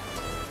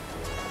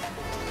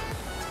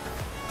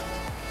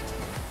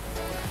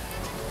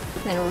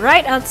 Then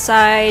right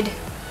outside,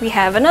 we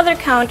have another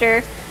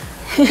counter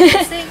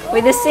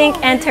with a sink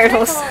and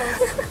turtles.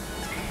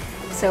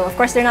 So of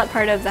course they're not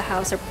part of the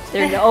house, or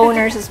they're the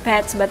owners as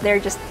pets, but they're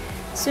just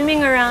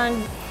swimming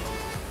around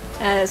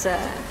as a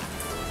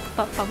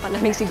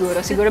pampalamig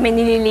siguro. Siguro may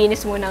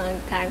nililinis muna ng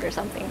tank or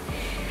something.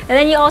 And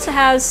then you also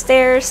have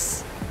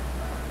stairs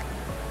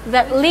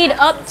that lead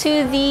up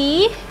to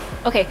the...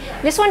 Okay,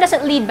 this one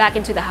doesn't lead back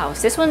into the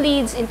house. This one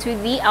leads into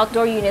the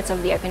outdoor units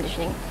of the air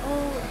conditioning. Oh,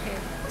 okay.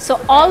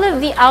 So all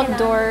of the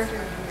outdoor...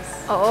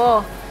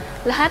 Oo.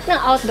 Lahat ng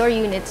outdoor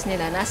units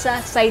nila nasa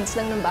sides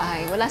lang ng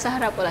bahay. Wala sa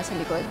harap, wala sa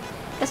likod.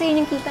 Kasi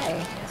yun yung kita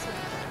eh.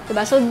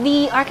 Diba? So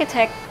the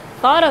architect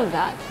thought of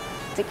that.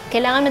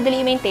 Kailangan madali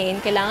i-maintain,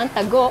 kailangan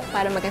tago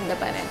para maganda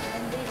pa rin.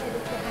 And they did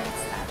it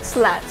behind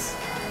Slats.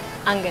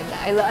 Ang ganda.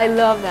 I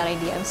love that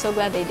idea. I'm so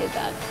glad they did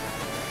that.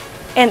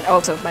 And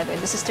also, by the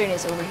way, the cistern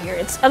is over here.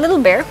 It's a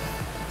little bare.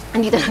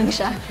 Andito lang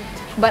siya.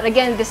 But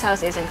again, this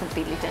house isn't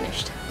completely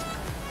finished.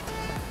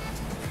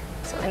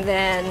 So, and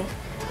then,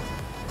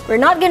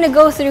 we're not gonna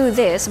go through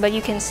this, but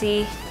you can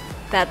see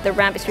that the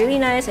ramp is really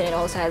nice and it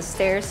also has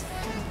stairs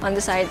on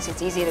the sides.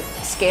 It's easy to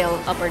scale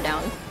up or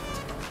down.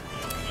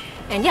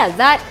 And yeah,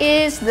 that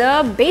is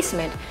the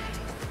basement.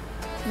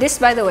 This,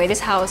 by the way,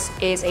 this house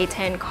is a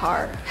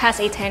 10-car, has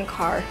a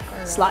 10-car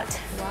slot.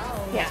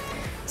 Wow. Yeah.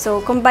 So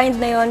combined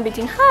na yun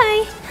between,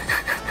 hi!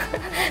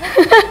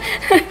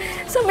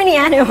 So many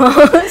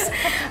animals.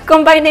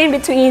 Combined in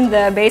between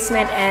the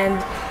basement and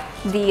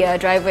the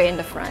driveway in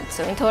the front.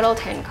 So in total,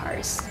 10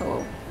 cars.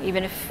 So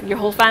even if your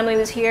whole family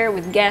was here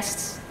with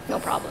guests, no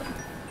problem.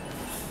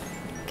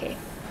 Okay.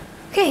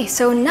 Okay,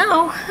 so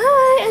now,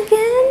 hi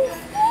again.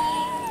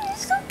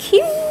 So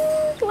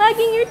cute,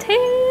 wagging your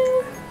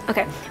tail.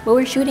 Okay, but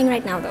we're shooting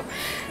right now though.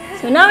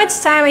 So now it's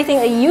time, I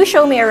think, that you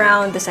show me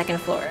around the second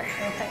floor.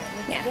 Okay,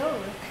 let's Yeah. go.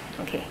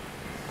 Okay.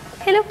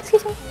 Hello,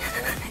 excuse me.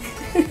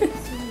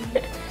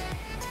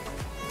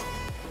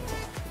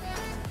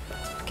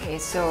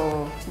 Okay,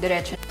 so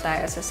diretso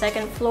tayo sa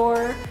second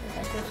floor.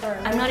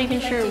 I'm not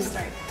even sure.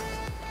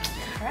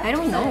 I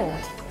don't know.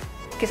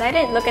 Because I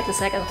didn't look at the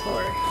second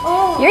floor.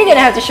 Oh! You're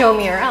gonna have to show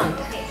me around.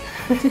 Okay.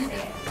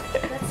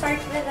 Let's start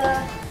with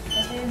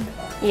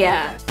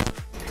Yeah.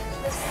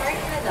 Let's start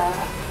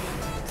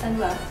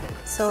with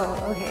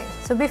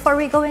So before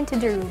we go into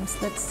the rooms,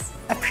 let's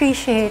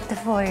appreciate the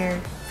foyer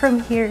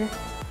from here.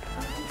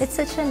 It's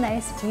such a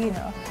nice view,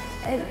 no?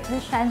 The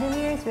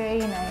chandelier is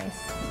very nice.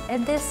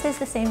 And this is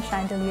the same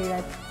chandelier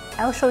that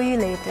I'll show you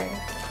later.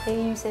 They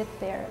use it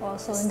there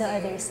also on the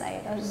other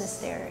side of the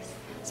stairs.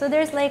 So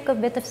there's like a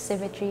bit of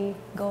symmetry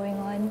going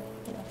on.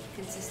 You know.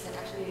 Consistent,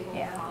 actually.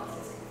 Yeah.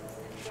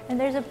 And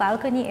there's a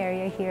balcony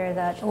area here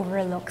that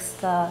overlooks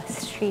the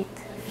street.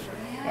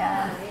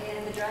 Yeah.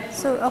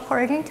 So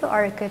according to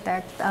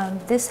architect,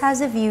 this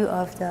has a view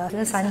of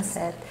the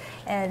sunset,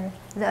 and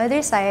the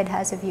other side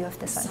has a view of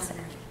the sunset.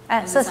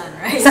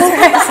 Sunrise.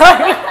 Sunrise,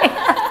 sorry.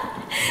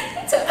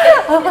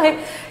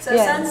 Okay. So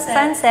Yeah,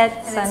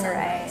 sunset,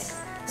 sunrise.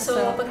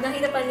 So pag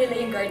nakita pa nila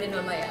yung garden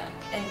mamaya,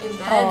 and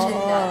imagine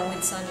that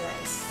with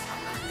sunrise.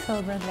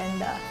 Sobrang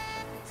ganda.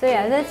 So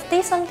yeah,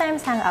 they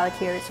sometimes hang out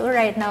here. So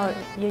right now,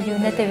 you do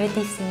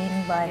nativity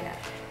scene, but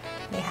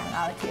they hang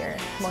out here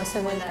most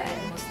of the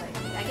time. Most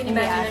likely. I can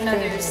imagine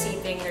another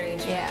seating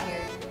arrangement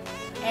here.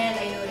 And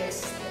I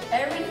noticed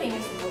that everything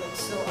is wood,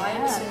 so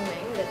I'm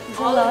assuming that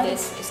all of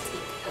this is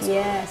teak.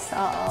 Yes,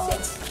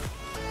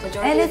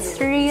 and it's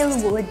real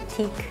wood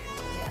teak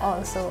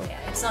also.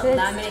 Yeah, it's not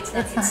laminate, it's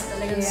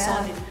like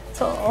solid.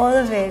 So all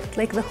of it,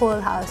 like the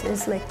whole house,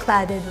 is like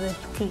cladded with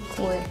teak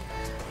wood.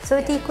 So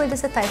teak wood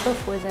is a type of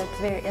wood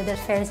that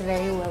fares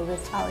very well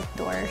with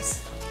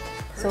outdoors.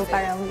 So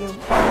parang yung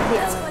all of the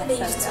That's why they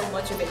elements use so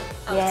much of it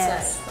outside.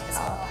 Yes.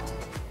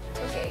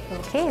 Okay.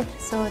 Okay,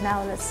 so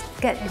now let's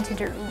get into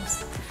the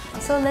rooms.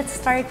 So let's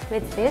start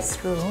with this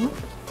room.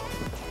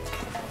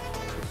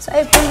 So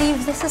I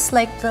believe this is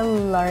like the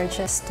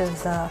largest of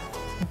the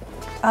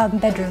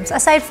bedrooms.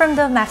 Aside from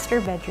the master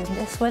bedroom,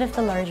 this is one of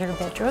the larger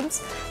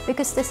bedrooms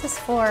because this is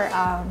for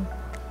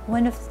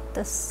one of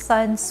the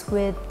sons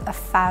with a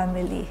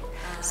family.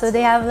 So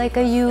they have like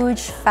a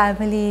huge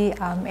family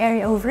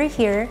area over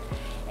here,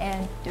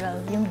 and well,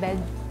 yung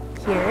bed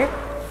here.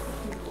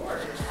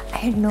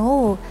 I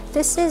know.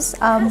 This is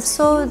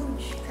so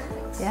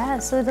yeah.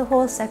 So the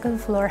whole second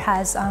floor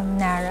has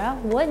Narra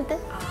Wood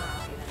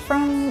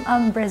from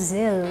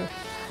Brazil,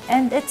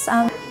 and it's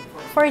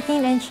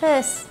 14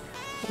 inches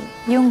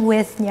yung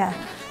width niya.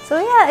 So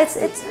yeah,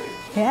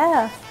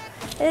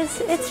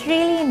 it's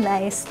really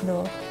nice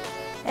though.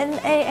 And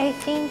I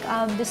think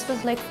this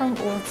was like from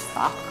old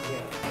stock.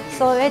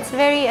 So it's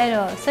very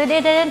so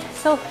they didn't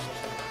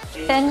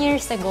 10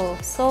 years ago.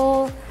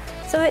 So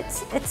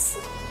it's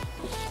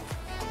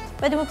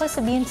pwede mo pa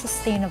sabihin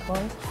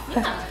sustainable.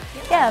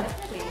 Yeah.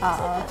 You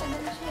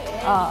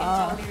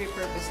can totally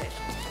repurpose it.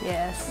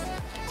 Yes.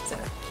 So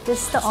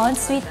this is the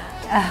ensuite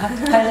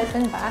toilet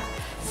and bath.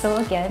 So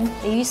again,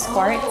 they use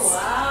quartz. Oh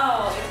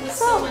wow! It was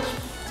so much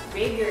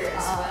bigger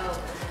as well.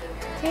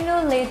 You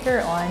know,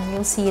 later on,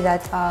 you'll see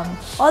that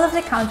all of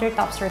the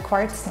countertops are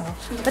quartz, no?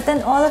 But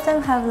then all of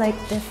them have like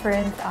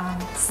different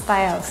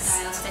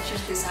styles.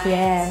 Textures, designs.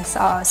 Yes.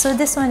 So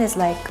this one is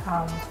like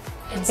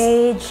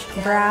beige,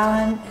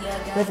 brown,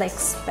 with like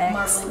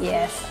specks. Marble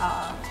Yes.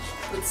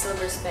 With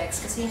silver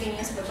specks. Kasi yung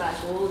ganyan sa baba,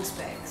 gold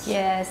specks.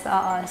 Yes.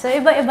 So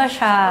iba-iba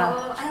siya.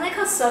 I like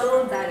how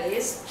subtle that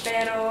is,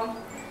 pero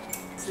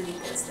it's the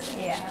details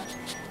talaga. Yeah.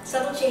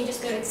 Subtle changes,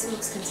 pero it still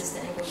looks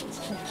consistent and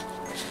cohesive.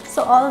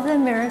 So all of the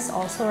mirrors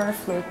also are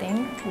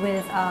floating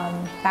with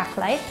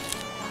backlight.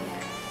 Oh yeah,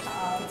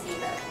 I can see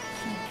that.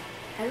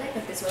 I like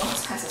that this one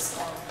also has a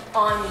sconce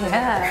on the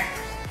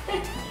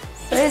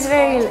So it's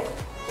very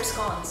for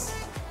scones.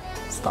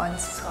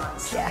 scones.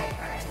 Scones. Yeah. Okay,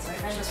 alright. So my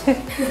friend was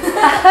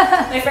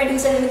right. My friend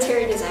who's an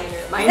interior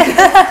designer. Mine. I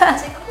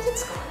was like, oh, is it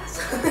scones?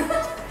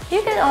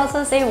 You can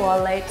also say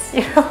wall lights.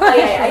 You know? Oh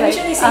yeah, I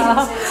usually say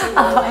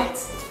wall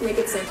lights. Make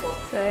it simple.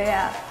 So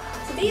yeah.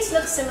 So these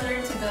look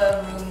similar to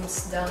the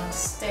rooms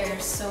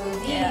downstairs. So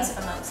these, if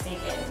I'm not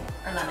mistaken,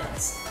 are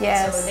laminates.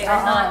 Yes. So they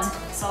are not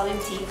solid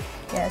teak.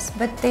 Yes,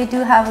 but they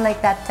do have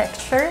like that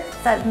texture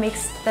that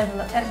makes them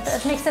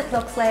that makes it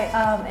looks like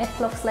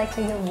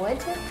real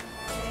wood.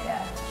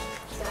 Yeah.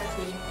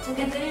 Exactly. Ang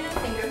ganda rin ang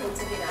finger holds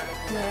na ginamit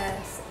nila.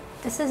 Yes.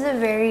 This is a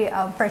very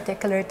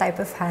particular type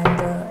of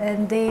handle,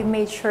 and they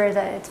made sure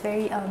that it's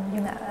very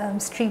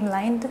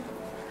streamlined.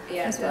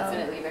 Yeah, as well.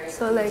 definitely very.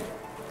 So like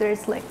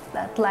there's like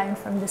that line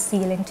from the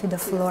ceiling to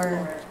the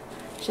floor,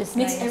 which is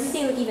makes nice.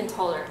 everything look even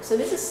taller. So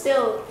this is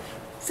still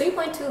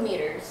 3.2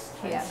 meters.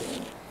 Yeah.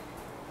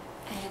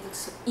 And it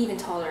looks even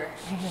taller.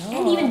 I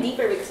know. And even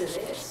deeper because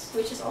of this,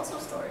 which is also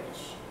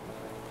storage.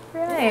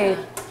 Right.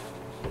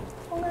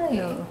 Yeah.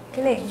 Oh,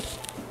 galing.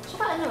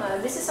 Tsaka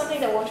this is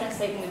something that won't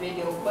translate in the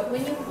video, but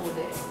when you hold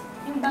it,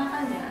 yung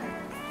baka niya,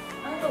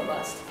 ang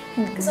robust.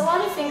 Because a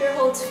lot of finger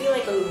holds feel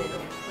like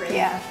aluminum, right?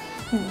 Yeah.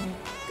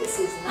 This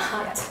is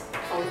not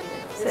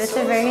aluminum. So it's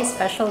a very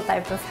special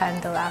type of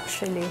handle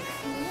actually.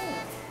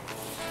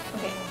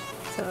 Okay.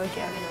 So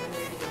again,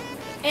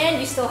 and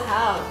you still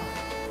have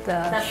the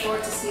that floor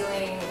to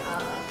ceiling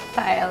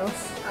tiles.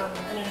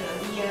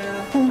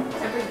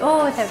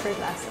 Tempered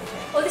glass. Okay.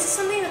 Oh, this is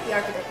something that the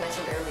architect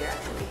mentioned earlier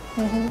actually.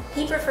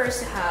 He prefers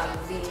to have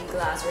the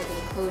glass or the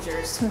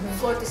enclosures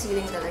floor to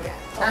ceiling talaga,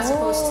 as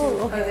opposed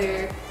to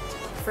other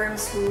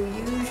firms who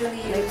usually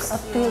use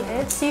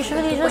It's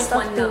usually just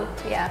up to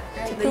right?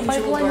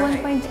 2.1,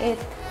 1.8.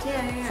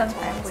 Yeah.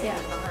 Sometimes, yeah.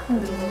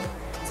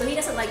 So he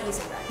doesn't like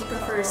using that. He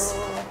prefers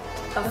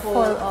a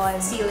full full-on.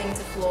 ceiling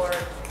to floor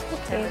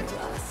Okay. tempered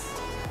glass,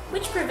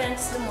 which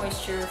prevents the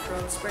moisture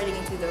from spreading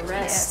into the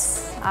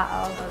rest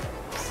of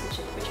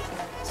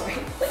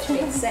which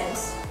makes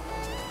sense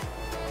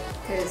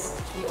because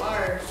you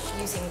are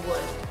using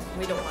wood.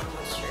 We don't want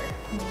moisture,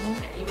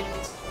 even if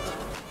it's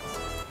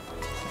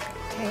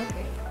okay.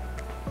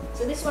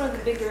 So this is one of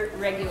the bigger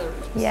regular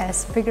rooms.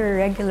 Yes, bigger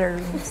regular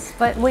rooms.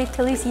 But wait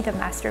till you see the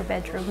master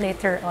bedroom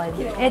later on.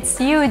 It's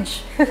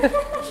huge.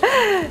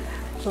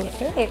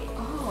 Okay.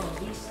 Oh,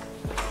 these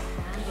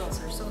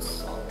handles are so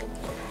solid.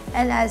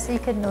 And as you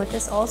can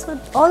notice also,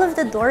 all of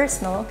the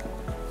doors, no?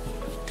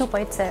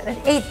 2.7,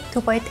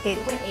 2.8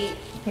 2.8.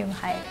 yung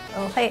height.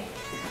 Okay.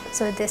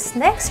 So this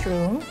next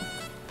room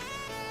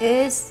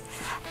is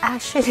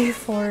actually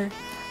for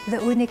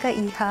the Unica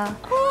Iha,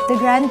 the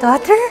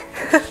granddaughter.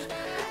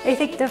 I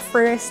think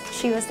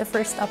she was the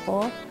first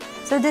apo.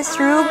 So this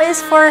room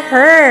is for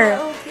her.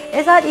 Okay.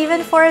 It's not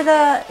even for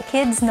the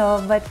kids,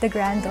 no, but the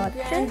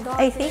granddaughter.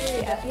 I think.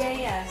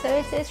 Yeah. So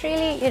it's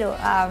really, you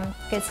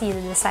can see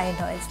the design,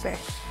 no, it's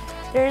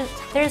very,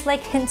 there's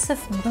like hints of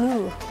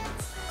blue.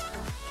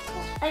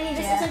 I mean,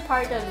 this isn't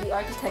part of the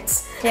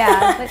architect's.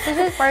 Yeah, but this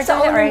is part of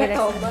the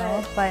ornamental,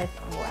 architecture, but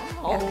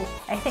wow.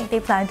 yeah, I think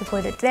they plan to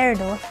put it there,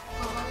 no?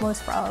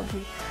 Most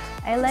probably.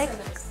 I like,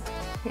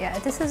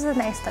 this is a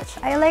nice touch.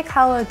 I like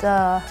how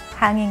the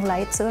hanging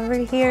lights over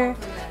here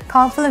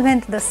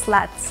complement the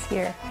slats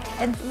here.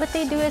 And what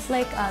they do is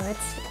like,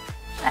 it's,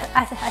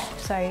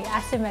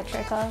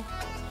 asymmetrical.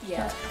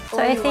 Yeah. So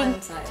I think,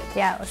 one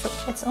side. so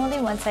it's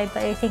only one side,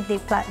 but I think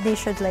they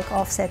should like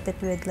offset it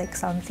with like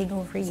something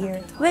over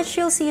here, which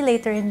you'll see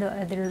later in the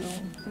other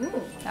room.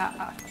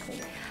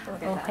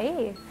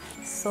 Okay.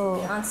 So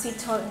Ensuite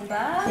toilet and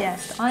bath.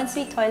 yes,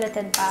 ensuite toilet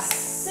and bath.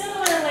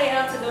 Similar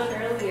layout to the one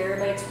earlier,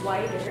 but it's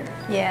wider.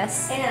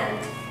 Yes. And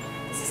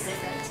this is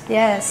different.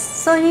 Yes.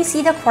 So you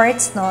see the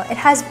quartz, no? It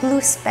has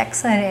blue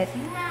specks on it,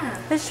 Yeah.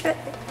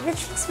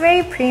 which is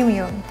very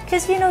premium.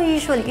 Because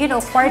usually,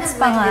 quartz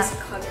pa nga. This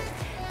color.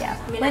 Yeah.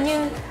 When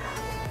you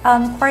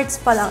quartz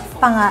pa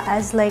nga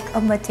as like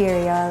a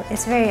material,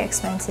 it's very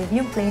expensive.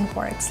 Yung plain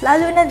quartz,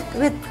 lalo na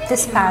with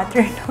this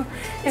pattern. No?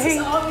 This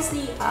is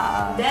obviously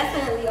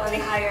definitely on the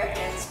higher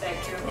end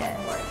spectrum of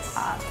quartz.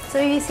 So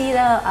you see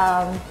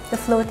the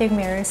floating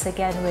mirrors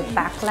again with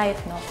backlight,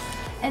 no?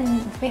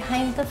 And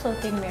behind the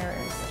floating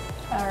mirrors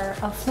are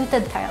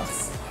fluted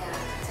tiles.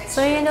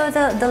 So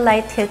the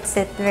light hits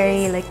it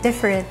very like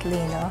differently,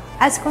 no?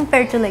 As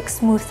compared to like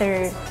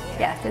smoother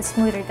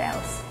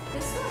tiles.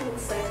 This one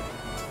looks like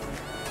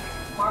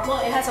marble.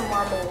 It has a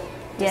marble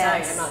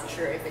design. I'm not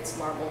sure if it's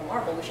marble.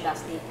 We should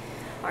ask the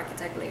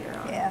architect later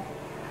on. Yeah.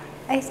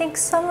 I think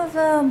some of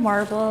the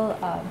marble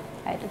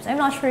items, I'm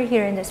not sure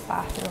here in this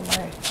bathroom,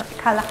 are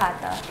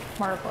Scarlatta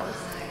marbles,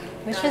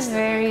 which is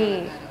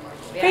very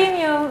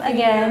premium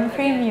again,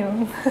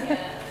 premium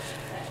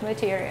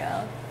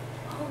material.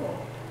 Oh,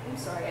 I'm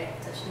sorry, I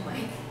touched the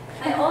mic.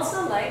 I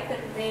also like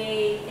that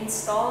they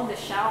installed the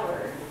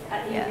shower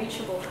at a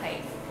reachable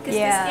height. Because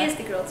this is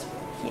the girl's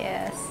room.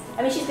 Yes.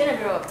 I mean, she's gonna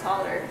grow up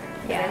taller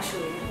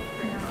eventually.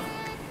 For now.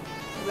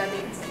 I'm glad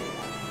they considered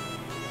that.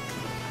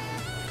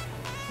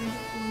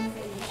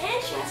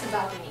 And she has a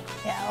balcony.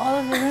 Yeah, all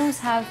of the rooms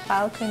have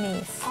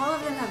balconies. All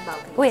of them have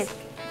balconies. Wait,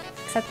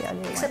 except the other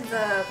one. Except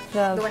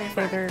the one in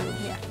front. bigger room.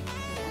 Yeah.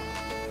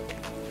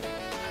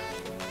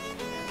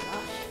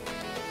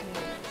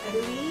 I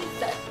believe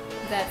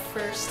that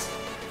first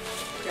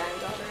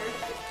granddaughter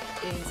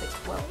is like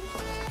 12.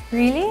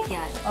 Really?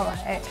 Yeah. Oh,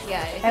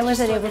 I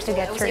wasn't able to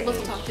get her I was able to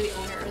age. talk to the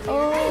owner earlier.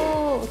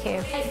 Oh,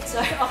 okay.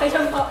 Sorry, I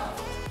don't know.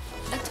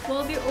 A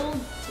 12-year-old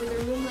with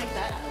a room like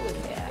that, I would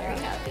be very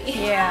happy.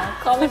 Yeah.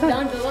 Comment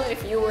down below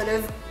if you would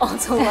have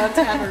also loved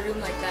to have a room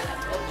like that at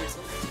 12 years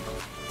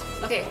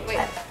old. Okay, wait.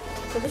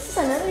 So this is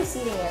another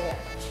seating area.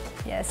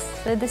 Yes.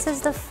 So this is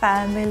the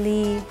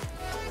family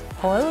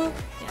hall.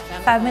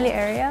 Yeah, Family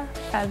area.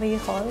 Family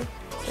hall.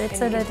 So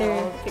it's and you can another.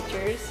 tell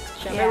pictures.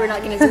 Remember, we're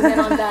not going to zoom in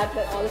on that,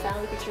 but all the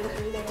family pictures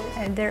are there.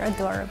 And they're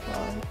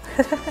adorable.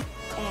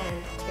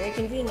 And very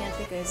convenient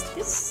because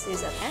this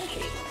is a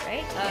pantry,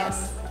 right?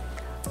 Yes.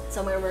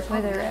 Somewhere we're With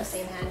a the ref.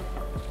 same hand.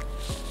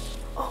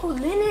 Oh,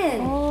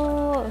 linen!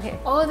 Oh, okay.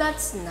 Oh,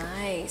 that's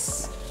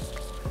nice.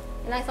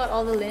 And I thought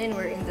all the linen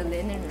were in the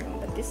linen room,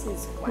 but this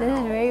is wow. This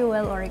is very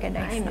well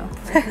organized. I'm no?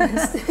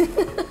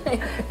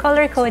 impressed.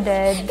 Color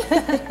coded.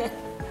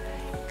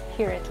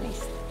 Here at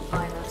least. Oh,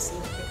 I love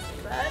seeing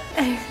things like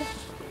that.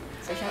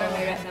 So siya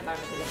may ref na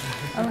parang sila.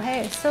 Okay,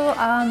 so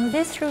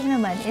this room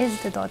naman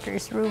is the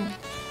daughter's room.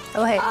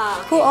 Okay, Ah,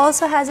 okay. who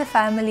also has a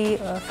family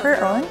of her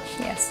own.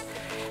 Yes.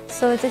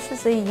 So this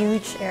is a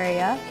huge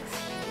area.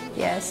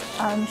 Yes.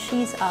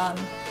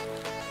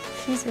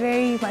 She's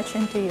very much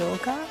into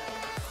yoga.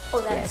 Oh,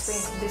 that Yes.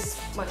 explains this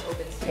much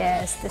open space.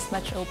 Yes, this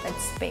much open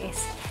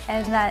space.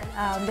 And that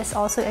this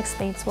also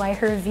explains why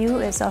her view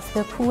is of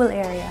the pool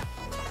area.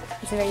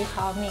 It's very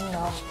calming,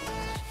 no?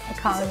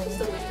 Calming. It's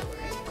the window,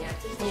 right? Yeah.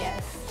 It's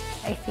Yes,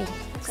 I think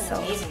so.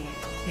 amazing.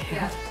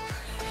 Yeah.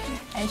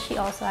 And she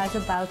also has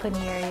a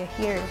balcony area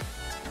here.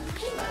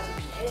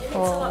 It's a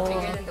lot Oh.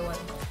 bigger than the one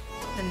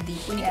than the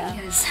Unica Yeah.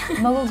 has.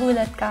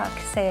 Magugulat ka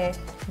kasi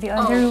the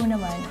other room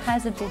naman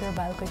has a bigger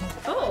balcony.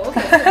 Oh,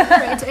 okay.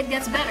 Alright, so it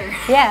gets better.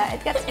 Yeah,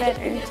 it gets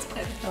better. It gets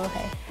better.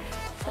 Okay.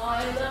 Oh,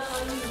 I love how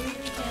you really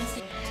can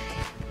see.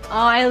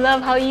 Oh, I love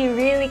how you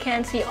really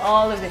can see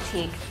all of the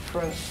teak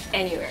from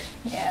anywhere.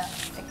 Yeah.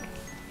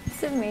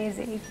 It's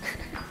amazing.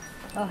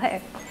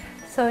 Okay.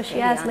 So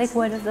she Very has like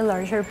awesome. one of the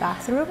larger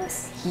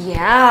bathrooms.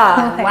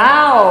 Yeah. Okay.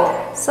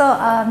 Wow. So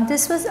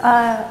this was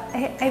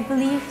I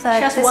believe She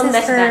that has this one is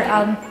less her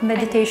balcony.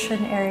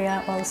 meditation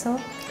area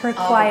also, her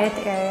Oh. quiet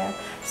area.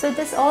 So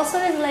this also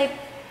is like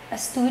a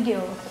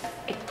studio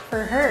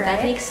for her,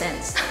 That right? makes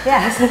sense.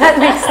 Yeah, so that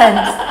makes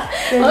sense.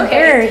 There's a Okay.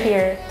 mirror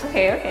here.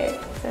 Okay, okay.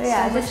 So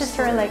yeah, So this much is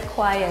her like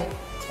quiet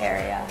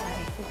area, I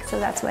think. So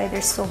that's why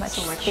there's so much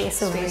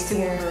space over space to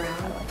here. move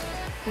around.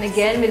 And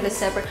again with the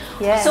separate.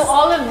 Yes. So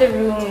all of the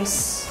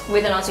rooms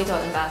with an ensuite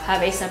toilet and bath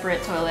have a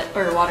separate toilet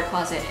or water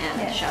closet and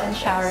Yes, shower. and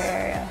shower space.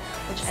 area.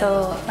 Which I So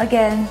love.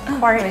 again, I'm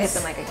gonna hit quartz,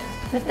 the mic again.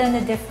 but then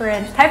a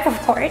different type of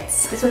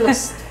quartz. This one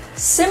looks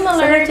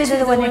similar to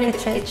the one in the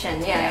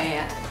kitchen.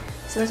 Yeah.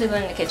 Similar to the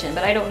one in the kitchen,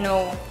 but I don't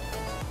know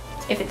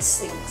if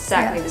it's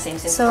exactly Yeah. the same.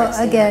 Since So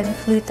quartz again,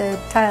 fluted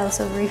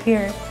tiles over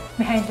here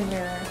behind the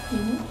mirror.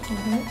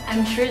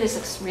 I'm sure this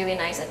looks really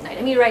nice at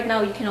night. I mean, right now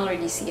you can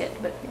already see it,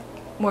 but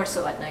more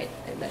so at night,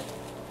 I bet.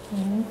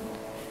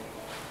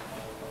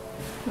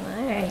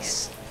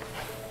 Nice.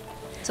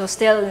 So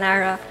still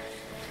Narra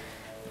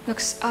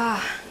looks,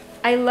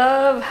 I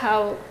love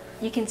how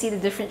you can see the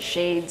different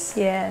shades.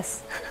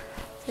 Yes.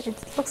 So it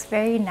looks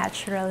very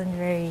natural and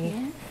very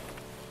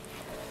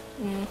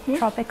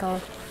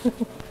tropical.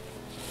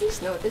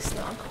 Please notice,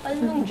 no?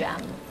 Walang jam.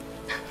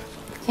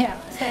 Yeah.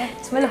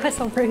 It's malakas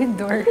over yung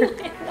door.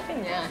 Laki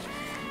niya.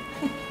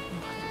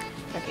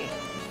 Okay.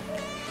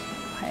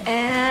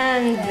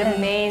 And the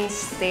main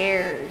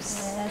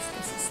stairs. Yes,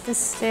 this is the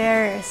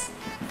stairs.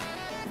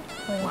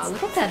 Wow,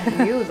 look at that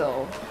view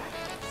though.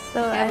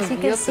 So Yeah, as the you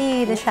view can of the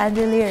see, the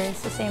chandelier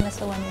is the same as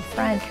the one in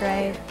front,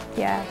 right?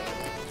 Yeah.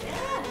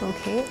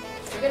 Okay.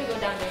 We're gonna go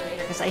down there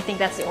later because I think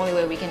that's the only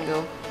way we can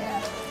go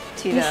Yeah.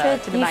 to You the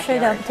should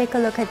backyard. take a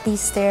look at these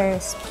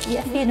stairs.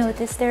 If you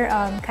notice, they're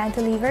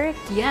cantilevered.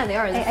 Yeah, they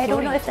are. I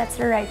don't know if that's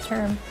the right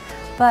term,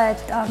 but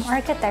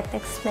architect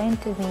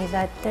explained to me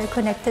that they're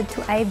connected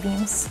to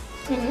I-beams.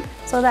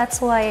 So that's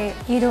why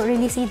you don't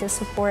really see the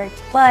support,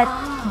 but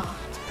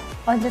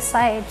on the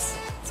sides,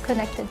 it's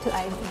connected to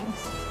I-beams.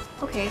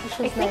 Okay, Which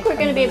I is, think like, we're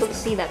gonna be able to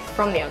amazing. see that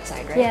from the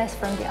outside, right? Yes,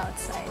 from the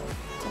outside.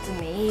 That's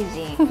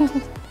amazing.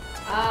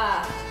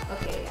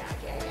 Okay,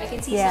 I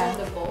can see Yeah.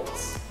 some of the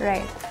bolts.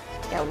 Right.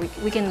 Yeah,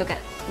 we can look at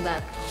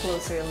that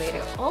closer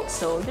later.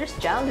 Also, there's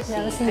jalousie.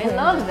 Jalousie I window.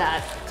 love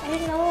that. I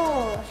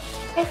know.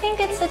 I think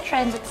it's a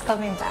trend that's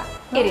coming back.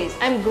 It is.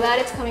 I'm glad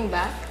it's coming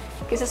back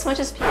because as much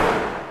as people,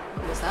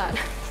 what was that?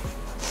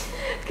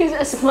 Because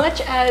as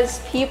much as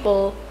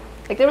people,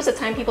 like there was a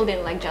time people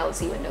didn't like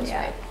jalousie windows,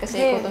 Yeah. right? Because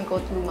Yeah. quote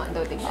unquote luma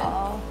daw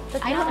tignan.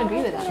 But I don't now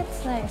agree with think that.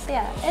 It's nice,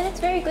 yeah. And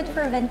it's very good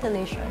for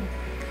ventilation.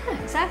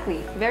 Yeah, exactly.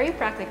 Very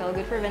practical,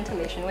 good for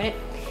ventilation. When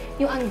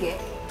yung angge,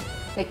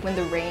 like when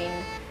the rain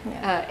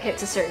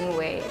hits a certain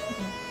way,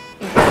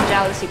 yung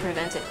jalousie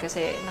prevents it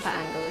kasi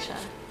naka-angle siya.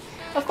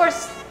 Of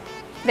course,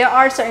 there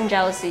are certain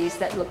jalousies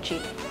that look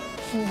cheap.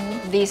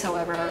 These,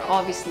 however, are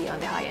obviously on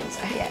the high-end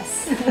side.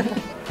 Yes.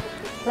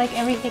 Like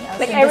everything else.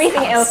 Like in this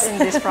everything house. else in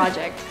this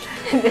project,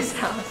 in this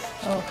house.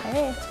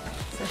 Okay.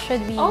 So should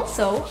we?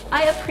 Also,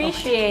 I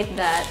appreciate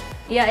that,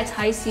 yeah, it's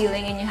high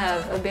ceiling and you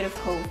have a bit of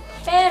cove.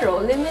 Pero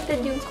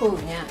limited yung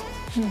cove niya.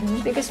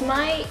 Because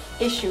my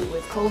issue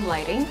with cove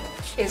lighting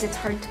is it's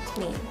hard to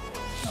clean.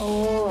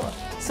 Oh.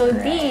 So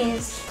Right.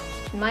 these,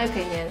 in my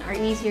opinion, are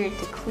easier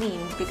to clean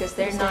because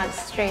they're They're not, not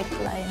straight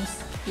lines.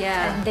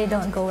 yeah, And they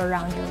don't go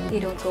around the they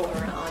room. don't go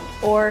around.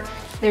 Or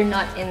they're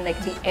not in like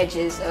the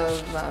edges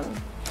of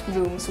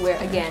rooms where,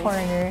 again,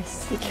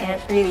 Corners. you can't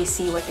really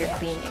see what you're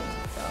cleaning.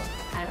 So,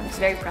 I don't know, it's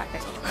very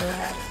practical.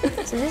 Yeah.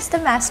 So this is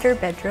the master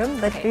bedroom,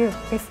 but Okay.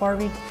 before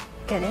we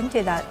get into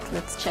that,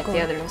 let's Check go.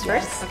 the other rooms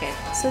Yes. first. Okay.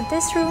 So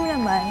this room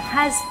naman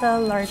has the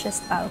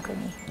largest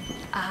balcony.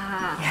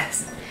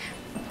 Yes.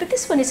 But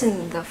this one is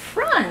in the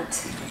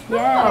front.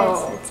 Yes,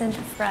 Oh. it's in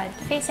the front,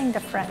 facing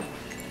the front.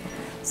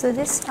 So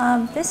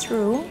this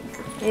room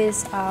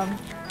is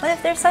one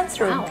of their son's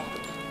room. Wow.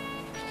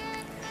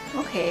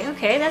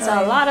 Okay, that's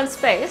a lot of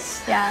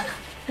space. Yeah,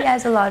 he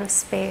has a lot of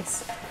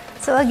space.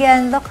 So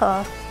again, look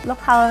how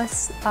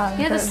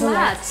Yeah, the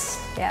slats.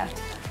 Yeah.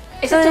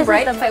 Is So it too this is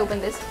bright the- if I open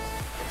this?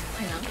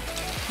 I know.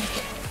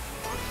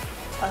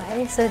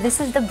 Okay, so this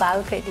is the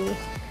balcony,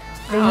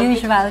 the Wow,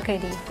 huge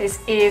balcony. This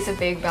is a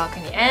big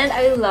balcony, and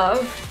I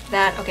love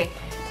that. Okay,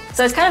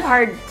 so it's kind of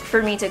hard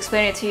for me to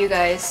explain it to you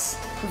guys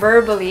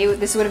verbally.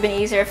 This would have been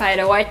easier if I had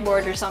a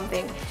whiteboard or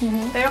something.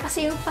 Pero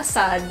kasi yung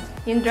facade,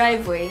 yung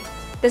driveway,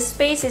 the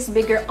space is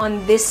bigger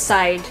on this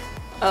side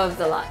of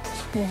the lot.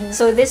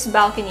 So this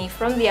balcony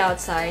from the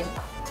outside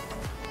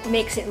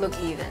makes it look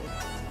even.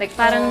 Like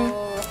parang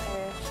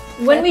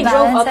when we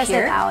drove up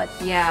here,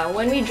 yeah,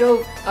 when we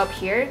drove up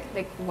here,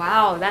 like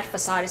wow, that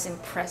facade is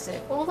impressive.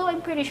 Although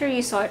I'm pretty sure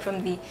you saw it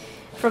from the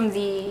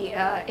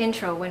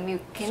intro when we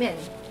came in,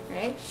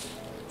 right?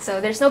 So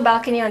there's no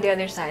balcony on the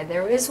other side.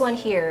 There is one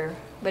here,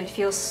 but it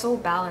feels so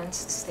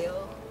balanced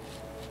still.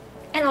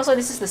 And also,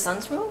 this is the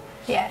son's room.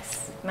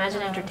 Yes.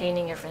 Imagine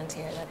entertaining your friends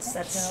here. That's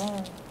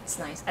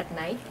nice at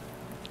night.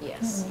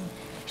 Yes.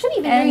 Should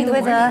even And in the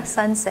with morning. a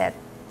sunset.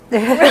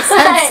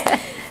 Right.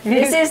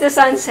 This is the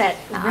sunset.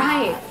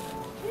 Right.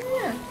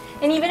 Yeah.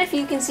 And even if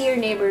you can see your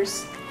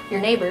neighbors,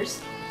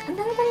 ang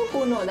dami pa rin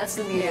puno. That's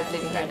the beauty of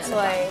living here. That's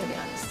why. To be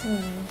honest.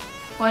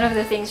 One of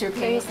the things you're So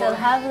paying you still for.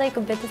 have like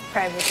a bit of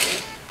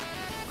privacy.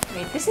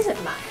 Wait, this isn't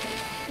matte.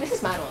 This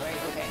is manual, right?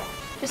 Okay.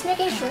 Just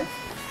making sure.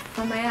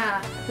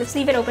 Mamaya, let's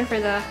leave it open for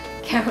the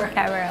camera.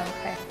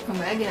 Okay.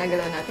 Mamaya,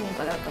 ginagalaw natin yung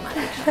pala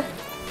automatic siya.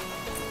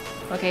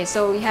 Okay,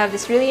 so we have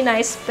this really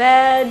nice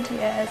bed.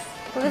 Yes.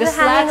 With The the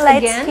hanging slats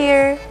lights again?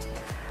 here.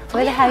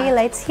 With the yeah. hanging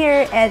lights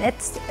here, and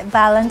it's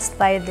balanced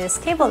by this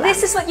table lamp.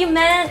 This is what you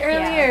meant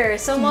earlier.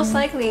 So most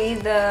likely,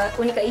 the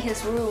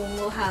Unikaiha's room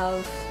will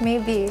have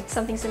Maybe.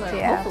 something similar.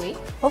 Yeah.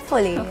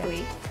 Hopefully.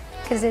 Hopefully.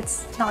 Because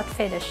it's not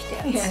finished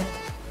yet. Yeah.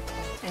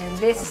 And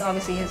this is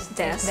obviously his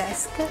desk.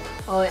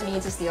 All it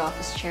needs is the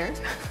office chair.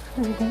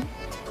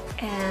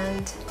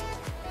 And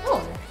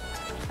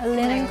A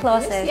linen I open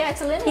closet. this? Yeah,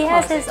 it's a linen He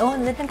has closet. his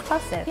own linen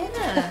closet.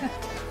 yeah.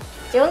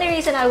 The only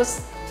reason I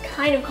was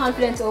kind of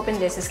confident to open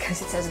this is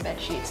because it says bed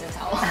sheets and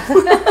towel.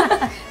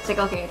 It's like,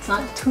 okay, it's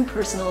not too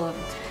personal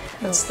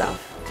of stuff.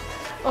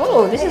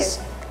 Oh, this is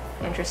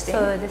interesting.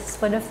 So this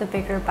is one of the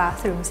bigger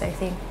bathrooms, I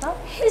think.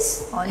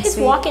 His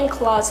Ensuite. walk-in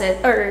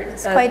closet or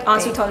quite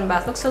ensuite big. toilet and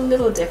bath looks a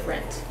little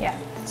different. Yeah.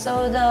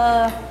 So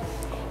the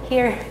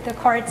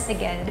quartz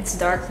again. It's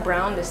dark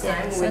brown this time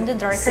Yes, with on the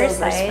darker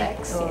silver side.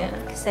 specks. So, Yeah.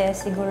 kasi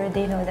siguro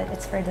they know that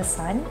it's for the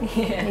sun,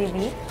 Yeah.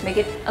 maybe. Make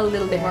it a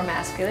little bit more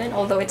masculine,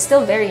 although it's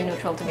still very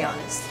neutral to be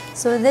honest.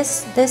 So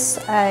this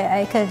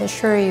I can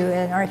assure you,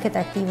 an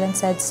architect even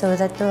said so,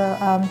 that the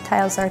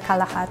tiles are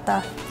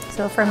Scarlatta,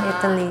 so from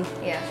Italy.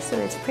 Yeah. So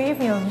it's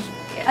premium.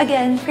 Yeah.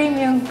 Again,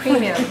 premium.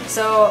 Premium.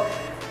 So,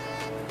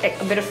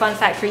 a bit of fun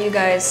fact for you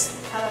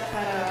guys.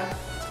 Scarlatta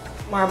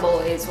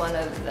marble is one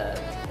of the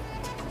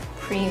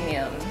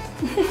premium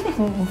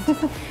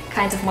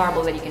kinds of marble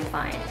that you can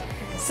find.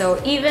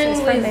 So even It's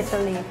with from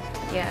Italy.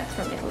 yeah, it's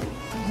from Italy.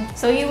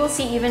 So you will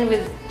see even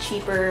with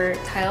cheaper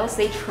tiles,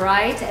 they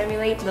try to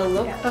emulate the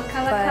look Yeah, of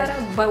Scarlatta,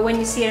 but when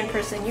you see it in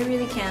person, you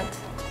really can't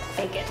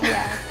fake it.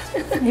 Yeah,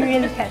 you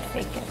really can't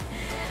fake it.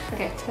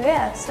 Okay. So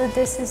yeah, so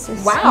this is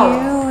this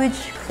Wow.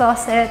 huge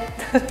closet.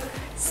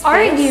 space.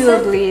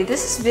 Arguably, this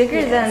is bigger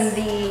Yes.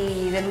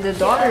 than the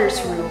daughter's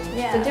room.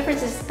 Yeah. The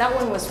difference is that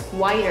one was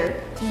wider,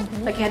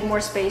 like you had more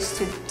space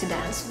to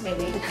dance,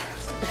 maybe.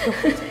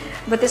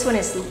 But this one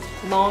is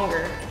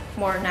longer,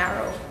 more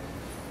narrow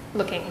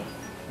looking.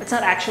 It's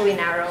not actually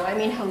narrow. I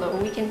mean, hello,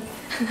 we can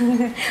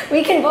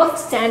we can both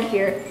stand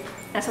here.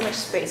 That's how much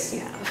space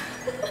you have.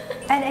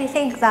 And I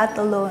think that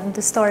alone,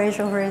 the storage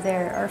over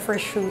there are for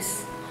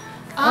shoes.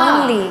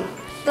 Ah. Only.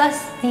 Plus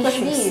these Plus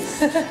shoes.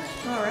 these.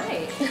 All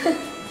right.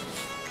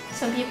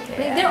 Some people,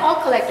 Yeah. they're all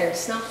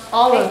collectors, not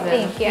all I of them.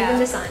 think, yeah. Even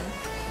the sun.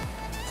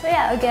 So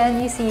yeah, again,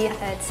 you see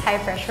it's high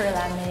pressure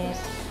laminate.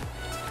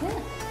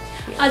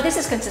 This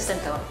is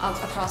consistent though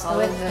across all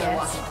of the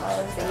walk-in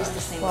closets. They use the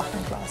same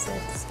walk-in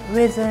closets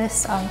with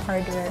this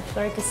hardware,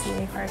 floor to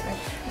ceiling hardware.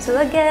 So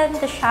again,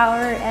 the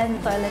shower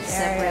and toilet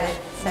area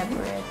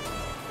separate.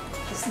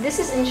 This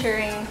is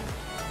ensuring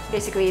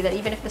basically that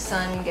even if the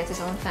son gets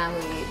his own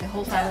family, the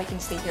whole family can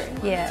stay here in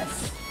one.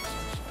 Yes.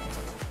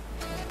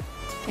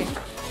 Okay.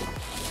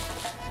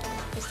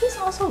 Is this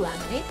also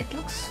laminate? It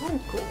looks so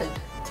good.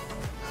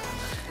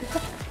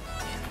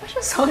 Such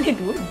a solid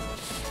wood.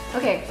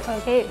 Okay.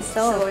 Okay,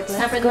 so it's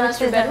time let's for the go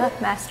master to bedroom?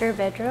 the master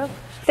bedroom.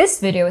 This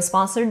video is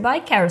sponsored by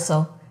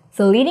Carousel,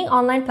 the leading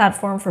online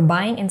platform for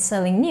buying and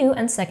selling new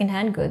and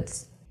secondhand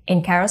goods.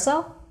 In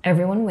Carousel,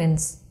 everyone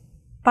wins.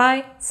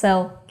 Buy,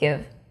 sell,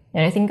 give.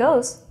 Anything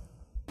goes.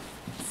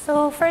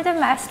 So for the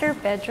master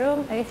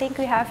bedroom, I think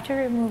we have to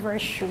remove our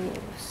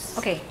shoes.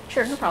 Okay,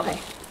 sure, no problem.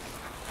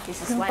 This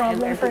is No why I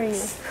wear problem for you.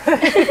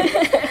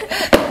 boots.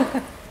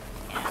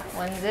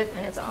 One zip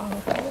and it's off.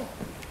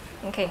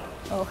 Okay.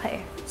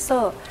 Okay,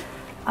 so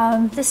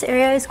this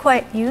area is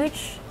quite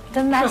huge.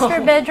 the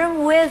master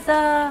bedroom with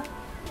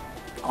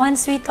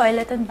ensuite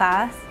toilet and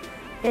bath.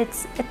 It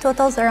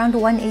totals around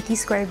 180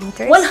 square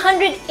meters.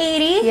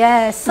 180?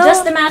 Yes. So,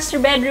 just the master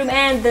bedroom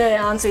and the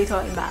ensuite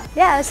toilet and bath.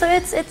 Yeah, so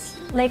it's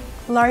like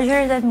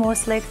larger than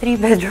most like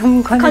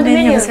 3-bedroom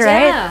condominiums,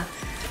 right? Yeah.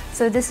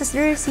 So this is the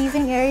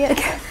receiving area.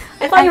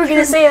 I thought you were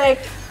gonna say like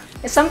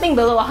something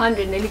below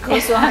 100, maybe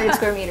close to 100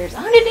 square meters.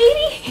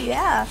 180?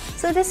 Yeah.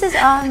 So this is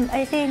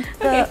I think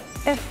the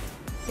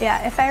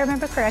if I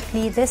remember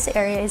correctly, this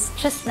area is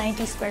just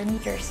 90 square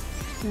meters.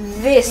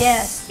 This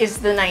is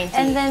the 90.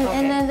 And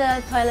then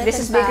the toilet this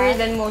and is bath. bigger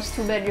than most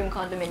 2-bedroom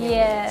condominiums.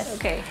 Yes.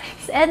 Okay.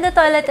 And the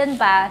toilet and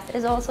bath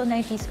is also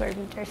 90 square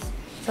meters.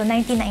 So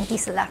 90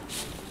 sila.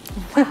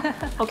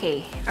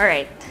 Okay. All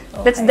right.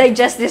 Let's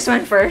digest this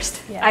one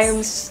first.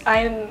 Yes.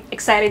 I'm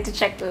excited to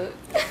check the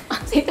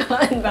ensuite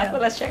toilet and bath,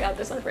 but let's check out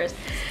this one first.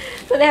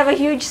 So they have a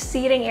huge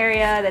seating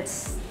area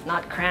that's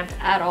not cramped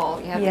at all.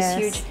 You have this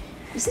huge.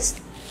 Is this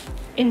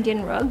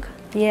Indian rug?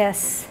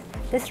 Yes.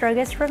 This rug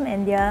is from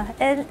India,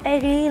 and I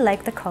really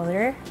like the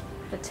color.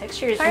 The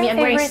texture is, I mean, I'm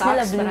wearing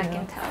socks, but I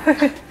can tell.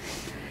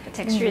 The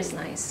texture is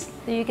nice.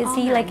 So you can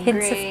see like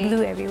hints of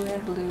blue everywhere.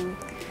 Blue.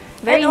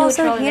 Very and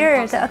neutral. Also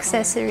here, the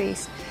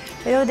accessories.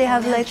 You know, they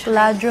have like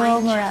ladro,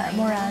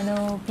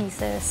 Murano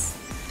pieces.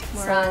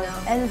 Murano.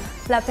 So, and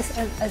lapis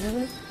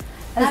azul.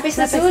 Lapis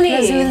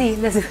lazuli.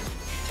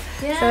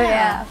 Yeah. So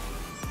yeah.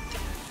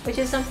 Which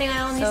is something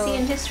I only see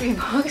in history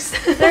books.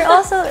 They're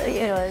also,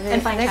 you know, they're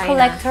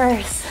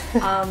collectors.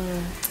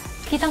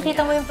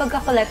 Kitang-kita mo yung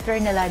pagka-collector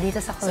nila dito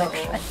sa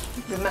collection.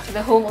 So, the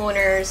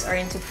homeowners are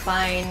into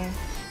fine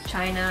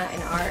china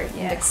and art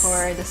and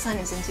decor. The son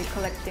is into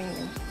collecting,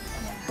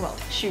 well,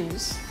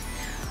 shoes,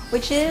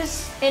 which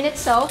is in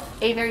itself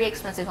a very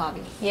expensive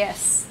hobby.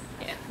 Yes.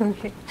 Yeah.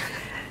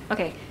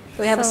 Okay.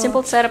 So we have a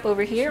simple setup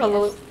over here,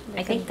 although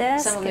I think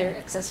some of their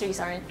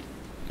accessories aren't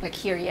like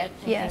here yet.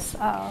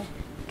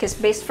 Because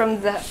based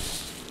from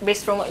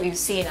what we've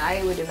seen,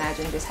 I would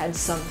imagine this had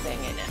something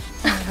in it.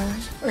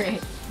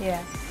 Right?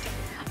 Yeah.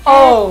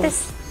 Oh!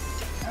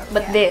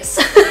 But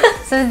this.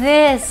 So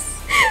this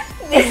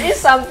is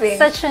something.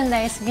 Such a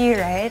nice view,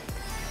 right?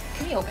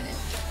 Can we open it?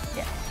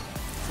 Yeah.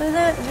 So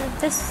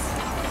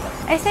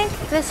I think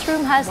this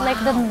room has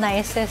like the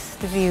nicest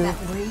view.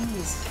 That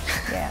breeze.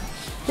 Yeah.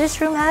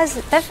 This room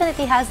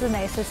definitely has the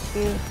nicest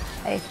view,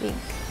 I think.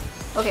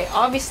 Okay,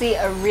 obviously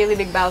a really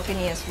big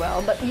balcony as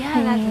well, but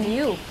that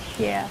view.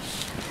 Yeah.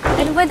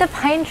 And with the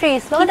pine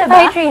trees. Look at the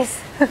pine trees.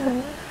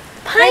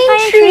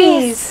 Pine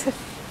trees!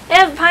 They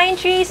have pine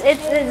trees. This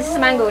is a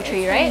mango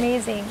tree, right?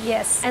 Amazing,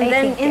 yes. And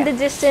then in the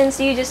distance,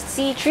 you just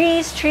see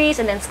trees,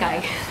 and then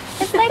sky.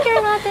 It's like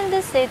you're not in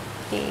the city.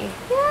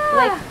 Yeah.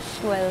 Like,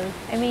 well,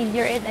 I mean,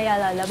 you're in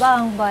Ayala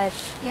Alabang, but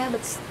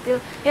but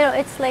still, you know,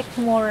 it's like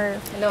more.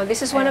 No,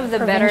 this is one of the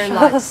better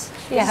lots.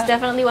 This is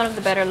definitely one of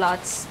the better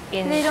lots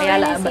in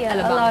Ayala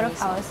Alabang. A lot of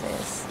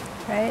houses,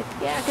 right?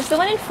 Yeah, because the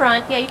one in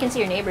front, you can see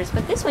your neighbors,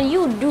 but this one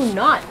you do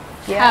not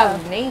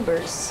have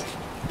neighbors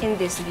in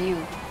this view.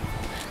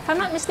 If I'm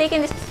not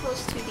mistaken, this is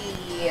close to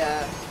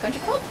the country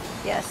club.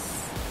 Yes,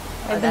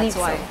 I believe that's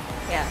why. so.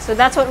 Yeah, so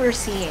that's what we're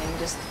seeing,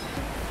 just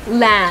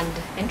land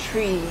and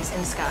trees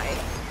and sky.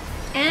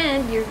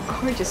 And your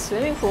gorgeous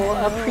swimming pool,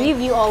 a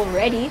preview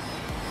already,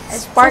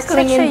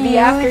 sparkling in the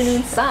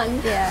afternoon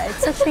sun. Yeah,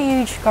 it's such a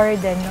huge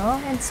garden,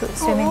 no? And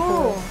swimming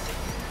pool.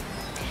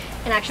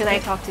 And actually,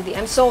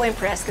 I'm so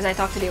impressed because I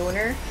talked to the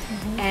owner,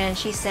 and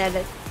she said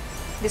that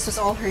this was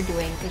all her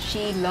doing because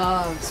she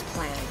loves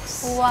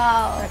plants.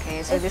 Wow.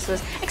 Okay, so this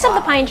was, except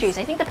the pine trees.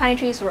 I think the pine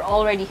trees were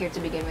already here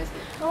to begin with.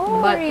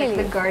 Oh, but really?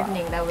 like the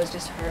gardening, that was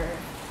just her.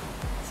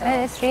 So,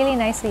 and it's really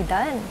nicely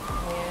done.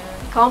 Yeah.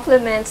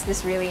 Complements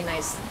this really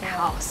nice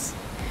house.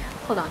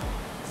 Hold on.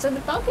 So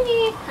the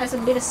balcony has a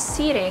bit of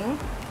seating,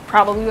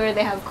 probably where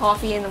they have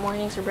coffee in the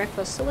mornings or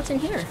breakfast. So what's in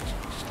here?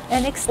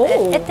 And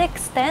it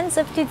extends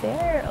up to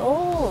there.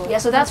 Oh. Yeah,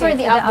 so that's where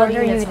the outdoor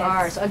units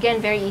are. So again,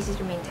 very easy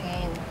to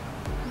maintain.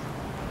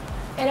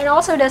 And it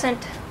also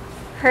doesn't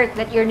hurt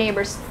that your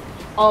neighbors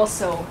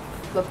also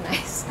look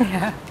nice.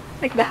 Yeah.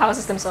 Like the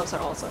houses themselves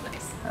are also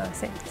nice.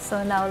 Okay,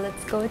 so now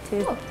let's go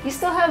to... Oh, you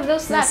still have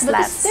those slats, but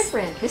this is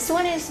different. This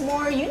one is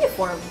more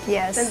uniform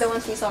than the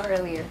ones we saw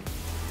earlier.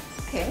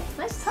 Okay,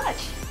 nice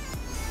touch.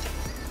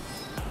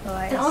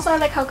 Nice. And also I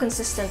like how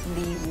consistent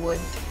the wood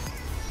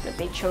that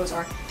they chose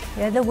are.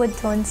 Yeah, the wood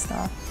tones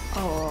now.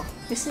 Oh,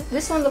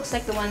 this one looks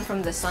like the one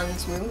from the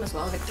son's room as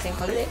well, like the same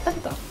color.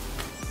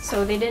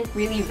 So they didn't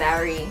really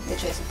vary the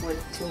choice of wood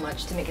too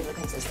much to make it look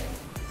consistent.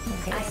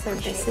 Okay, so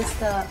this is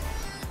the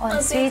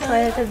ensuite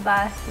toilet and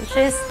bath, which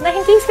is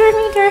 90 square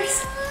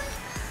meters.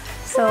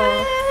 So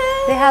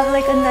they have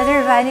like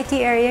another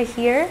vanity area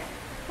here.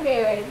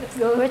 Okay, wait, let's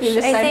go. Which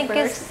I think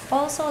is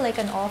also like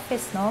an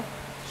office, no?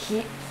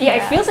 Yeah,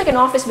 it feels like an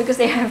office because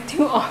they have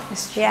two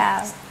office chairs.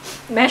 Yeah.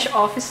 Mesh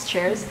office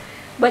chairs.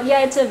 But yeah,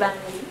 it's a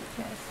vanity.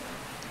 Yes.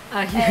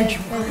 A huge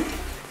one.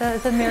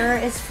 The mirror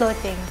is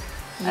floating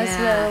as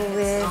well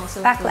with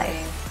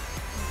backlight.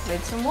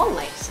 With some wall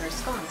lights or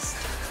sconce.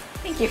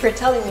 Thank you for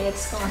telling me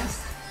it's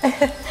sconce.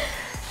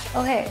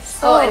 Okay,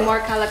 so... Oh, and more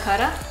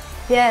Calacata?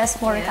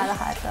 Yes, more Yeah.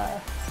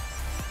 Calacata.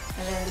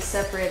 And then the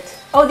separate...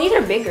 Oh, these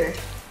are bigger.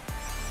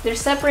 They're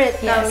separate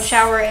Yes.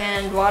 shower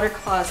and water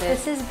closet.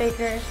 This is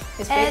bigger.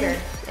 It's and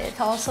bigger. It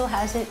also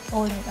has its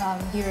own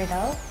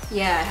urinal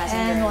Yeah, it has a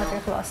and urinal. water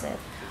closet.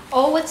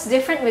 Oh, what's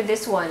different with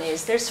this one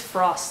is there's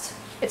frost.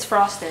 It's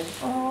frosted.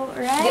 Oh,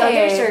 right. The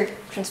others are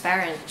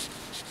transparent.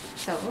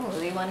 So,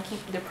 they want to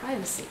keep their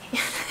privacy.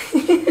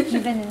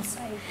 Even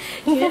inside.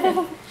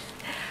 Yeah.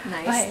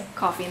 Nice. Okay.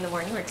 Coffee in the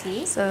morning or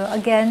tea. So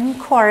again,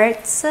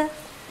 quartz.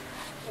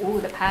 Ooh,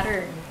 the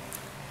pattern.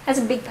 Has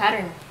a big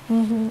pattern.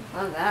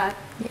 Love that.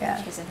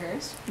 Yeah. His and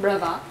hers.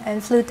 Brava.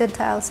 And fluted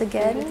tiles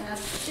again.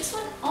 This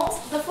one,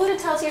 also, the fluted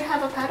tiles here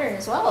have a pattern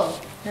as well.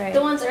 Right.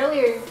 The ones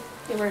earlier,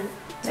 they were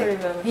sort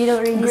of You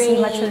don't really see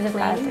grainy, much of the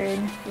plain.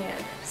 pattern. Yeah.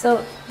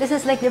 So this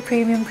is like the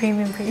premium.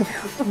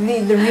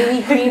 The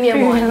really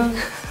premium one.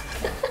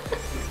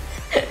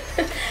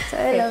 So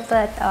I love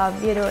that,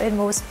 you know, in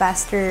most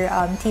master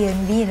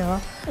T&B,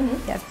 no,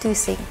 you have 2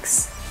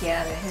 sinks.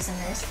 Yeah, the his and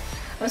hers.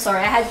 I'm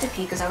sorry, I had to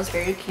pee because I was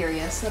very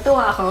curious.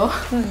 Natuwa ako.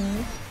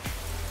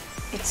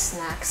 It's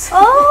snacks.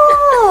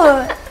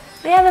 Oh!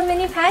 They have a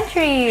mini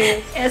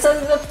pantry. Yeah, so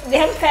they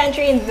have a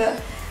pantry in the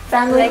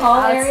family Like hall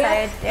outside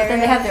area, but then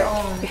they have their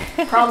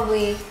own.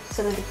 Probably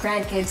so that the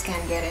grandkids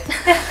can't get it.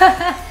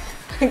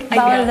 I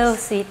Bawal guess. low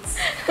seats.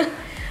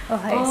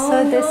 Okay, Oh,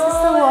 so this is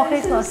the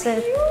walk-in this closet,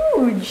 is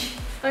huge.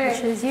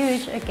 which is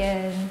huge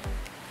again.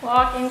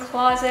 Walk-in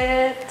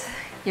closet,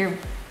 your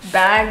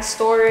bag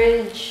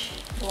storage.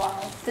 Wow.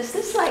 Does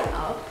this light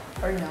up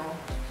or no?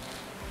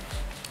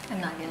 I'm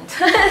not gonna.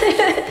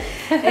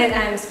 And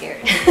I'm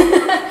scared.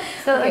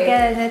 So Okay.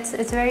 again,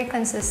 it's very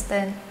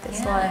consistent, this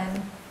Yeah.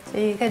 one. So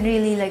you can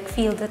really like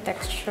feel the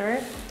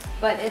texture,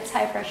 but it's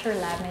high pressure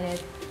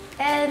laminate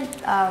and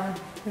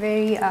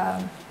very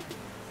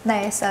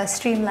nice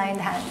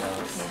streamlined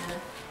handles. Yeah.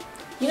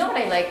 You know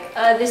what I like?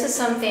 This is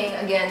something,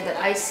 again, that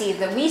I see,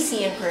 that we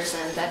see in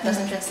person that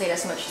doesn't translate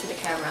as much to the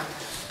camera.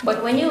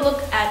 But when you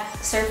look at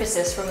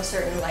surfaces from a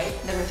certain light,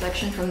 the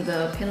reflection from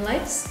the pin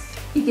lights,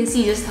 you can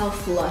see just how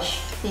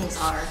flush things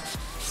are.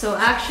 So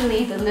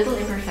actually, the little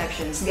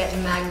imperfections get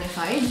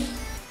magnified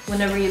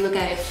whenever you look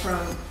at it from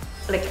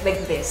like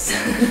this.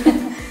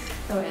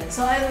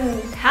 So I'm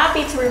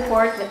happy to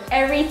report that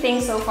everything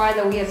so far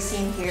that we have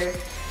seen here,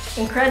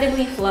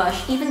 incredibly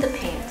flush, even the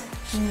paint.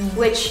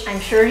 Which I'm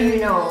sure you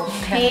know,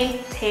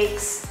 paint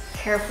takes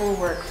careful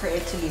work for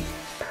it to be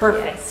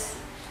perfect. Yes.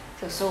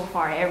 So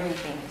far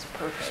everything is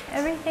perfect.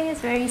 Everything is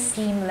very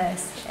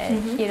seamless,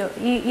 and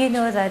you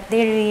know that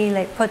they really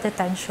like put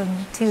attention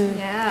to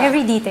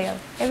every detail,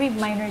 every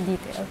minor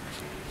detail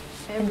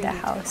in the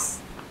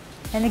house.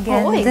 And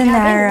again, the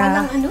Narra.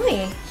 Walang ano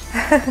eh.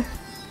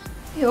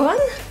 Yun?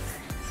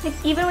 Like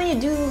even when you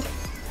do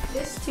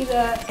this to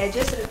the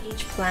edges of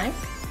each plank,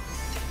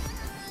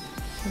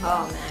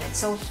 oh man, it's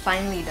so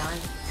finely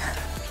done.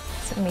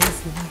 It's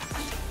amazing.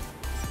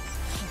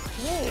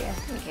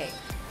 Okay.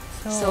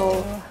 So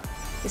So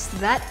is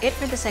that it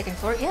for the second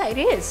floor? Yeah, it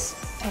is.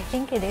 I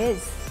think it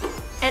is.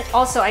 And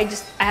also, I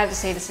have to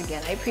say this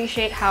again. I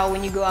appreciate how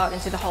when you go out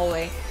into the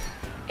hallway,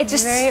 it's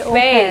just Very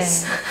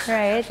space. open,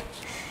 right?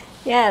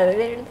 Yeah,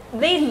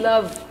 they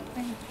love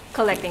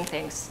collecting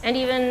things. And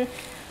even,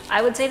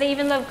 I would say they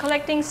even love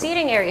collecting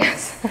seating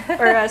areas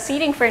or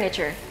seating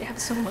furniture. They have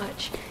so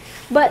much.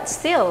 But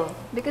still,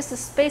 because the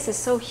space is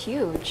so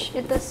huge,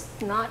 it does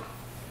not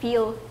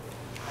feel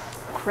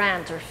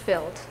cramped or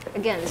filled.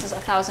 Again, this is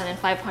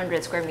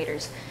 1,500 square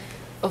meters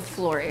of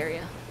floor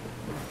area.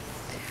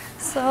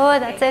 So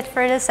that's it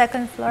for the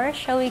second floor.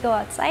 Shall we go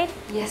outside?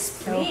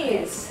 Yes,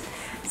 Okay. please.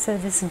 So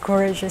this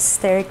gorgeous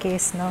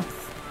staircase, no?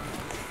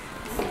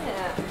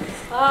 Yeah.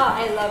 Ah,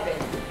 I love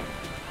it.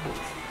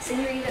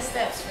 Senorita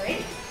steps,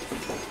 right?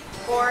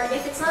 Or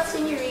if it's not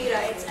senorita,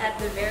 it's at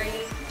the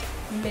very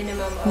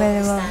minimum of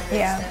the standard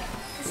yeah.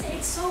 step.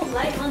 It's so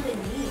light on the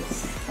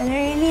knees. And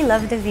I really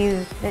love the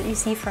view that you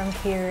see from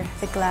here,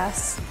 the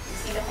glass. You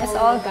see the It's whole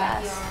all of the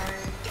glass.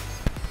 backyard,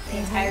 the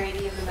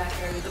entirety of the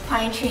backyard with the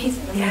pine trees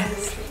and the Yes.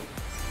 bamboo tree.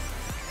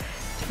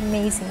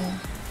 Amazing.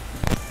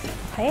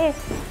 Okay.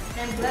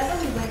 I'm glad that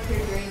we went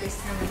here during this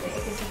time of day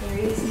because you can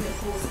really see the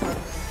whole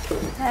sparkle.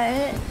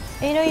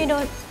 You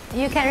know,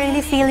 you can't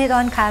really feel it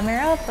on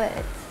camera, but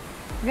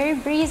very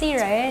breezy,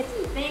 right?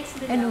 Thanks to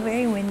the And jealousy.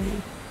 very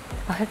windy.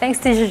 Oh, thanks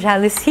to the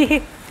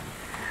jealousy.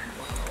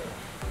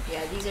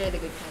 Yeah, these are the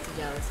good kinds of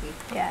jealousy.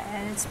 Yeah,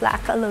 and it's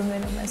black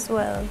aluminum as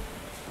well.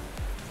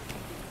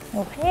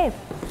 Okay.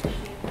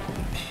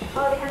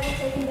 Oh, they haven't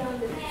taken down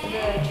the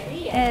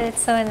tree yet. And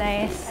it's so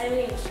nice. I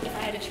mean, if I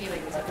had a tree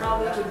like this, I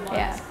probably would want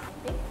Yeah.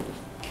 something.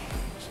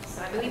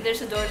 So I believe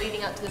there's a door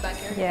leading out to the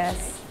backyard. Yes.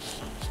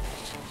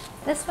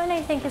 This one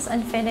I think is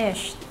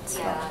unfinished. So.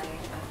 Yeah.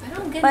 I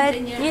don't get But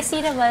it yet. you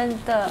see naman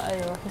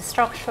the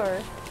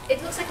structure.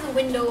 It looks like the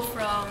window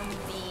from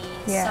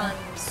the Yeah.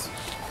 son's.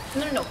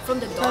 No, from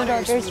the From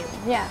daughter's room.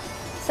 Yeah.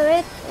 So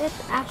it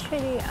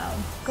actually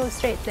goes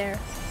straight there.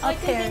 Oh, Up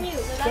it there. continues.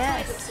 So that's why it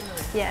Yes. looks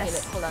similar. Yes.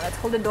 Okay, hold on. Let's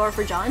hold the door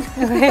for John.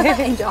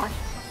 John.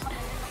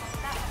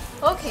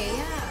 Okay,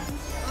 yeah.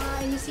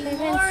 can you see I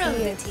more can of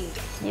see the it. teak?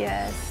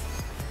 Yes.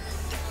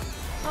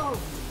 Oh,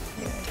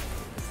 Yeah.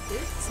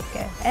 this? It's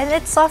okay. And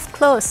it's soft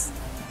close,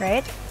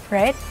 right?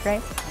 Right?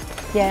 Right?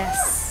 Yes.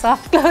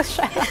 Soft close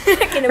siya.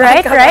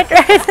 Right? Right?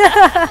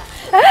 Right?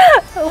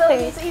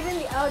 Okay. So even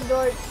the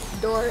outdoor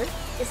door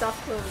is soft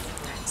close.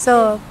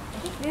 So, I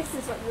think this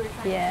is what you were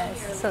trying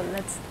yes. to do So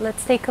earlier.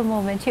 let's take a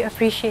moment to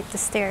appreciate the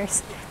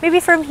stairs. Maybe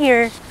from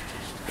here,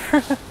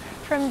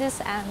 from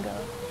this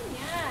angle.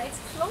 Yeah, it's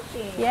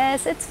floating.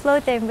 Yes, it's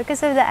floating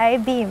because of the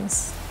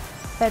I-beams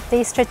that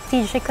they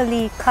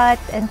strategically cut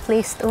and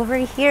placed over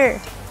here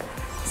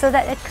so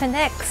that it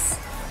connects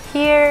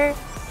here,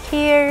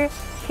 here,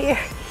 here,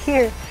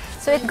 here.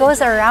 So it goes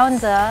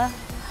around the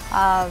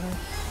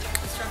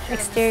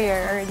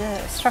exterior or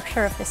the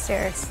structure of the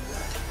stairs.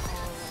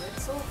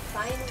 It's so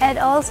fine. And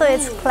also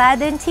it's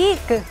clad in teak.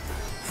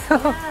 So,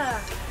 Yeah.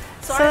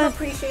 So, So- I'm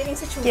appreciating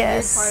such a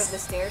yes. weird part of the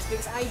stairs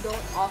because I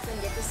don't often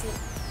get to see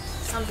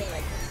something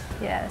like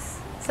this. yes.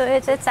 So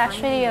it's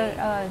actually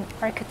an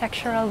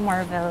architectural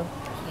marvel.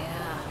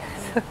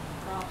 Yeah.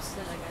 Props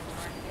to the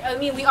architect. I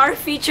mean, we are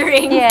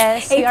featuring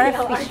Yes, we are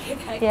ATL featuring-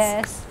 architects.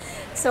 Yes.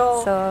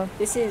 So,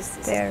 this is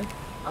There.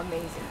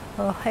 amazing.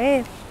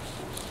 Okay.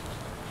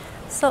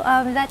 So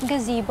that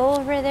gazebo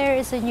over there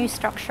is a new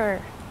structure.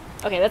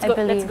 Okay, let's I go.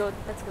 believe.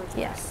 Let's go. To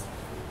Yes.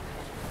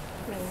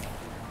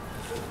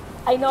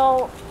 I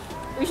know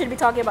we should be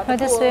talking about For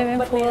the pool, swimming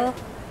but pool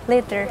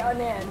later. later.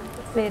 Later.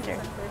 Later.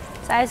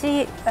 So as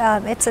you,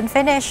 it's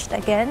unfinished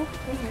again,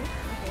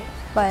 Okay.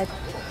 but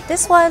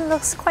this one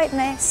looks quite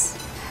nice.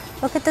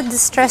 Look at the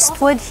distressed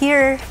wood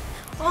here.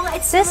 Oh,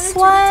 it's This similar to the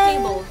one-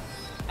 table.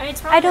 I mean,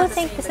 it's I probably don't not the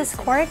think same, this but is it's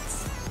similar.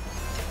 quartz.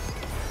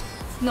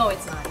 No,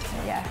 it's not.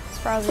 Yeah, it's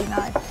probably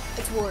not.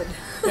 It's wood.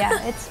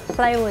 Yeah, it's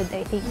plywood,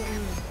 I think.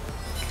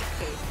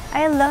 Okay.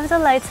 I love the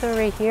lights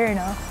over here,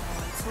 no?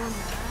 So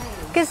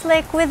nice. Because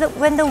like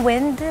when the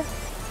wind,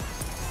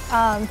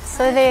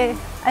 so they,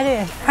 I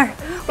don't know,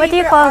 what do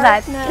you call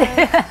that?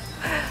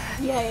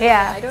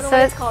 Yeah. I don't know so,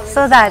 what it's called.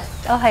 so that,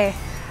 okay.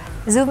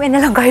 Zoom in na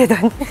lang kayo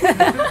dun.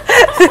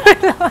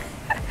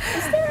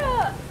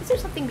 Is there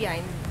something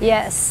behind?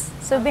 Yes.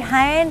 So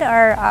behind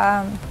are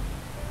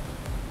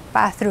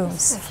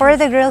bathrooms for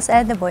the girls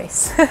and the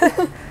boys.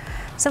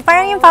 So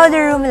parang yung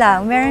powder room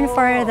lang. Meron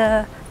for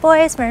the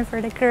boys, meron for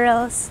the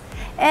girls.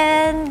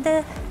 And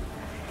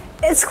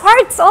it's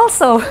quartz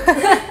also.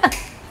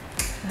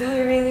 Do we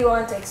really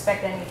want to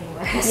expect anything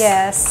less?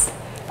 Yes.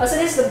 Oh, so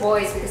this is the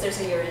boys because there's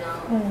a urinal.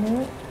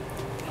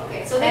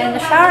 Okay, so they And don't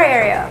the have shower the-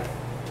 area.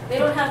 They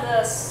don't have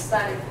the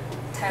static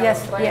tile,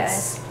 Yes, but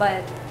yes.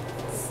 But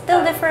still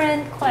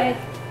different, quite.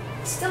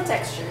 it's still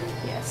textured.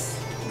 Yes.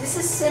 This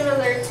is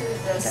similar to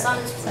the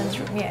sun's Sun's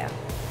room, yeah.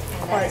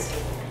 And that is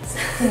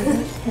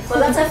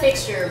well, that's a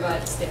fixture,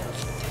 but still.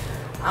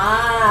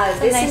 Ah, It's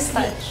a this nice is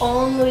the touch.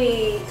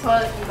 only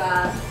toilet and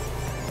bath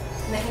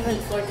na hindi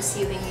floor to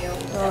ceiling yung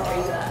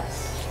temporary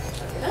glass.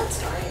 Okay, that's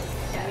fine.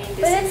 Yeah, I mean,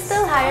 this But is it's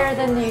still higher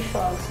than the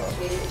usual, so.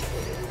 It is.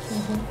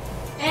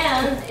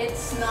 And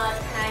it's not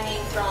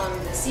hanging from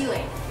the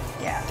ceiling.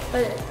 Yeah.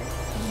 But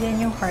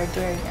yan yung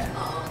hardware niya.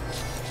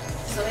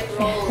 So it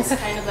rolls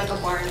kind of like a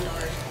barn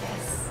door.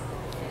 Yes.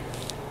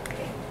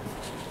 Okay.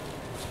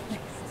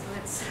 So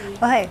let's see.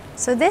 Okay,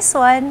 so this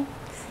one,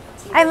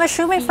 I'm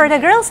assuming for the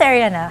girls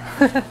area na.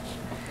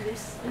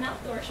 There's an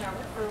outdoor shower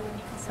for when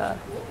you come So, to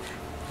the pool.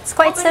 it's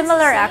quite Oh, but it's the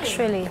similar same.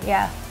 actually,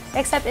 yeah.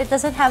 Except it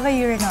doesn't have a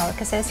urinal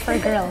because it's for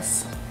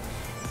girls.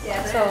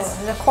 Yeah, So,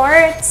 the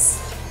quartz,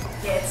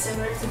 yeah, it's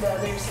similar to the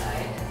other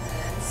side. And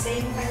then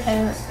same kind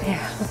and of space.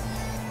 yeah,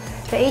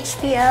 the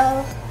HPL,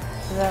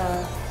 the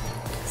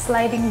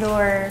sliding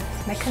door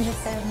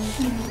mechanism,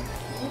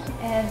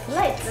 and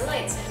lights. The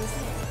lights are the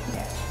same.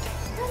 Yeah.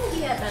 Pero hindi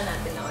yata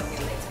natin na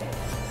yung lights kaya.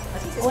 At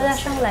least it's Wala one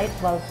siyang side. light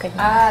bulb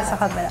kanina Ah, sa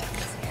kabila.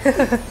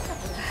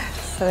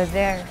 So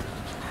there.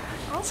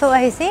 So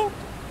I think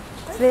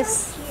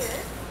this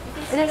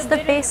Here, is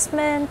the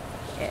basement.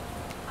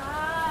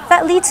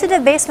 That leads to the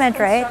basement,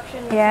 right?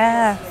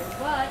 Yeah.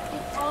 but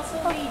it also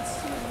leads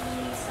to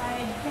the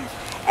side.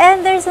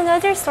 And there's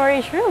another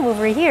storage room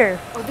over here.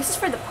 Oh, this is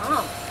for the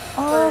pump.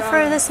 Oh, For,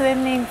 for the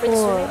swimming for the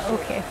pool. swimming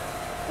pool. Okay.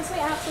 This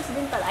way access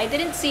din pala. I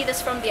didn't see this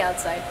from the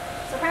outside.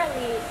 So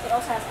apparently it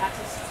also has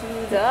access to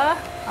the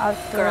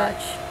Outer,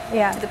 garage.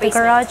 Yeah, the the basement.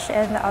 garage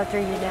and the outer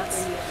outer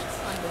units.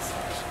 units on this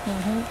side.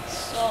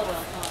 So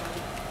well thought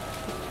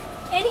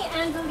of. Any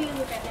angle you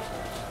look at it,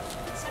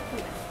 except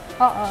for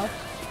that.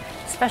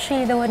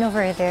 Especially the one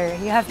over there.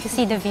 You have to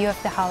see the view of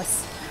the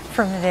house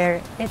from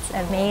there. It's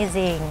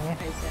amazing.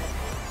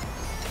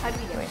 How do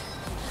we get it?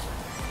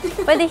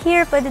 Pwede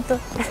here, pwede to.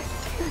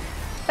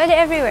 Pwede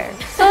everywhere.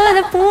 So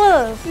the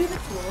pool.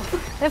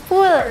 The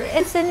pool.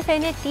 It's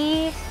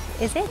infinity.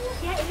 Is it?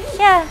 Yeah, it is.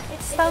 Yeah,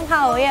 it's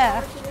somehow,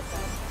 yeah.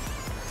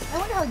 I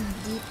wonder how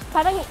deep.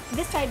 Parang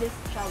this side is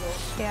shallow.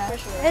 Yeah. For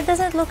sure. It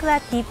doesn't look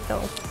that deep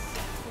though.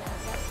 Yeah,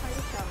 that side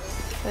is shallow.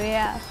 So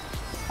yeah,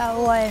 that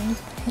one,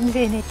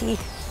 infinity.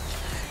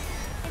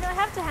 You know, I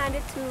have to hand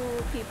it to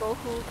people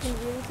who can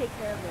really take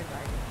care of their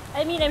garden.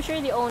 I mean, I'm sure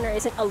the owner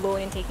isn't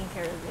alone in taking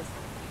care of this.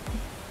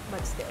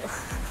 but still.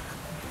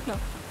 No.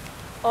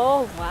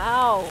 Oh,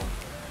 wow.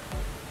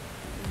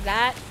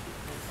 That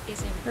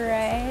is impressive.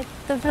 Right?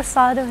 The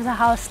facade of the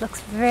house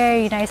looks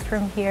very nice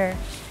from here.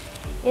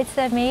 It's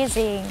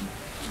amazing.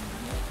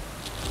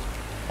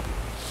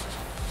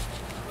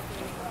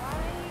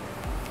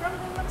 From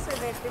the looks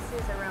of it, this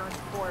is around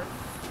 4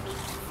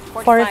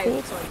 feet. 4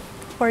 feet? Sorry.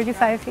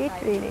 45 feet,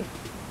 really?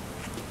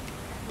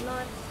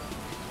 Not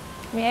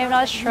I mean, I'm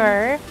not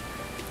sure.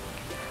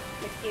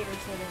 like 8 or 7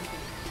 feet.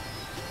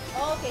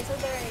 Oh, okay, so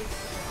there's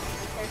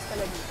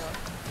pala dito.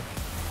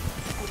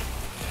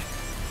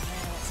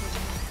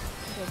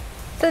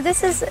 So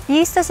this is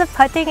used as a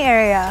putting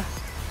area.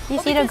 You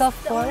see the golf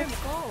course?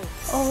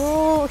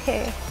 Oh,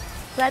 okay.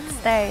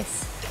 That's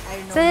nice.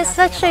 So it's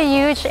such a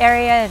huge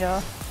area,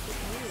 no?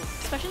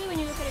 Especially when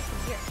you look at it from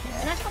here.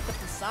 And I thought the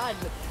facade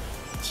looked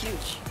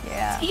huge.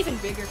 Yeah. It's even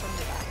bigger from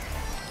the back.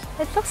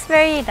 It looks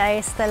very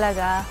nice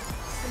talaga.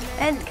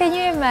 And can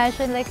you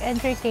imagine like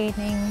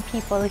entertaining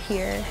people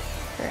here,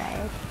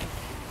 right?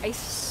 I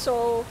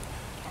so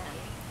can.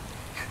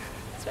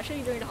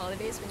 Especially during the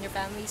holidays when your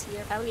family's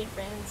here, family and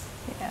friends.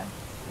 Yeah.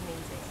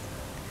 Amazing.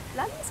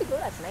 Lalo siguro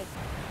at night.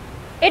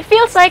 It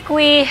feels like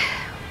we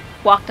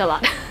walked a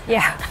lot.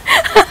 Yeah.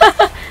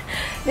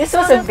 This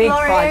was a big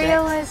floor project.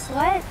 area was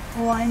what?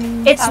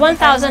 It's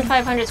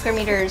 1,500 square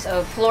meters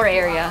of floor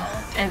area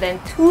and then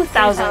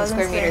 2,000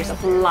 square meters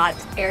of lot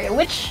area,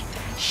 which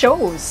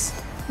shows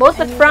both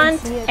the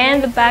front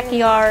and the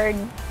backyard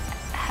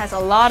has a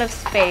lot of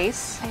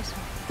space.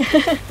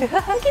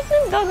 Bakit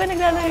ng dog na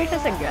naglalaro siya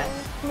sa grass?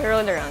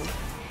 Roll around.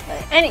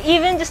 And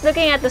even just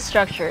looking at the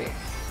structure,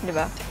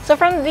 diba? So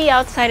from the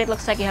outside, it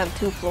looks like you have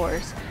 2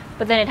 floors,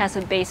 but then it has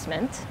a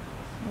basement,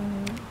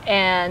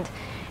 and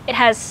it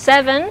has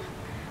 7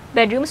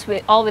 bedrooms,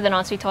 all with an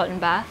ensuite, toilet, and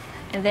bath,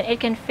 and then it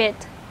can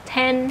fit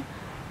 10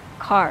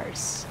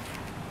 cars.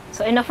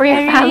 So enough for your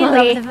family. I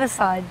really love the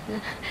facade.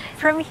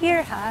 From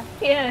here,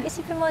 Yeah.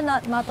 isipin mo,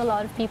 not a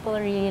lot of people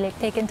really like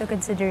take into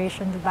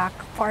consideration the back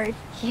part.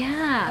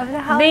 Yeah. Of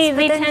the house, They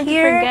but then tend to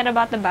here- forget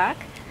about the back.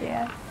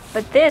 Yeah.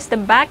 But the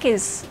back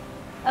is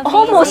Amazing.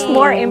 almost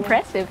more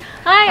impressive.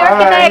 Hi,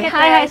 architect.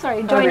 Hi.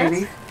 Sorry, join us.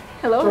 lady.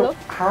 Hello, So, hello.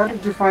 how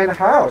did you find a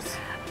house?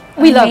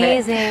 We love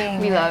it.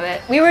 Amazing. We love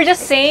it. We were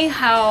just saying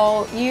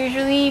how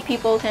usually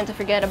people tend to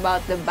forget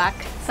about the back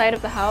side of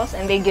the house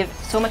and they give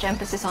so much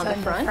emphasis on the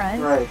front.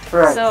 Right,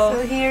 right.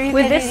 So here you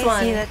with can this really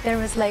one, see that there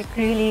was like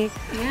really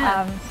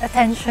Yeah.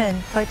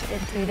 attention put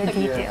into the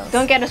details.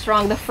 don't get us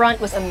wrong, the front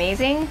was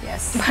amazing.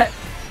 Yes. But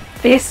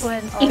this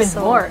one even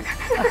also. more.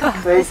 Thank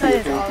one you, is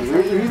thank you. also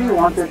We really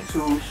wanted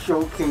to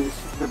showcase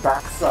the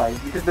back side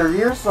because the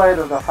rear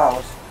side of the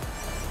house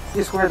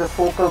is where the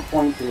focal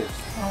point is.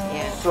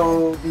 Yeah.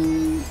 So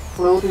the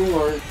floating,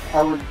 or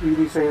I would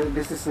really say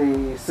this is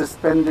a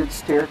suspended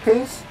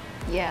staircase,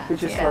 Yeah.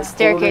 which is yeah. like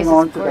Staircase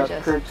holding is on to that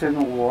gorgeous.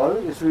 curtain wall,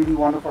 is really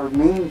one of our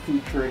main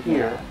feature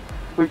here,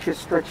 which is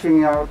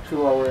stretching out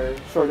to our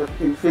sort of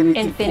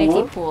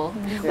infinity Pool.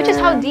 Which is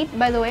how And deep,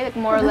 by the way, like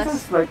more or this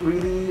less is like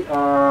really,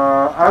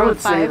 I would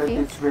say 5 that feet?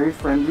 it's very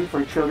friendly for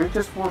children,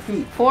 just 4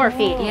 feet. 4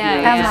 feet. Yeah.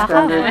 Yeah, yeah.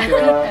 standard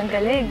Ang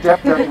galing.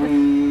 depth that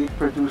we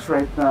produce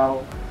right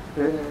now.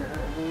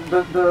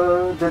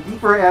 The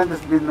deeper end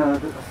has been a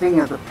thing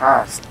of the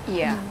past.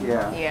 Yeah.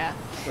 Yeah. Yeah.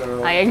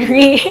 So I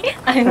agree.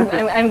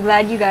 I'm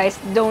glad you guys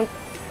don't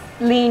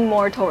lean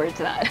more towards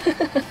that.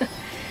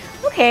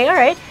 Okay, all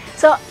right.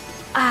 So,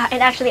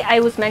 and actually, I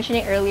was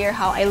mentioning earlier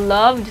how I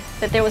loved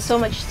that there was so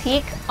much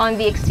teak on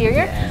the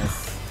exterior.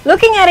 Yes.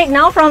 Looking at it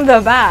now from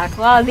the back,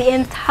 wow, the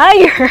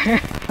entire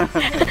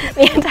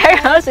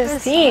house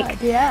is teak.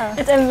 Yeah.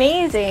 It's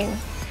amazing.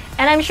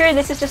 And I'm sure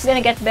this is just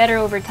gonna get better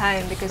over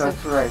time because that's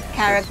of right.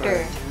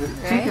 character. That's right. The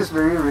right? teak is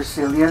very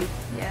resilient,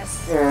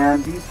 Yes.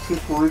 and these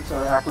teak woods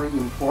are actually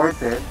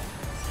imported,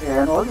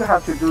 and all you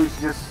have to do is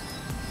just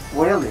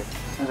oil it,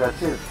 and that's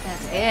it.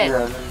 That's it.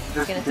 Yeah,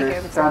 just gonna take care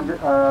there's of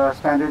itself.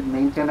 standard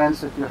maintenance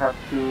that you have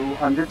to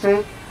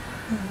undertake.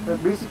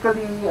 But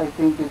basically, I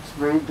think it's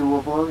very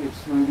doable.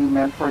 It's really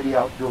meant for the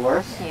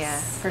outdoors. Yeah,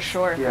 for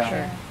sure, Yeah. for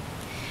sure.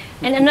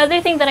 And another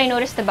thing that I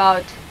noticed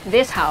about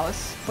this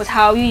house was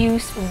how you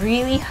use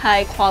really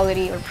high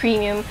quality or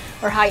premium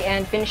or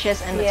high-end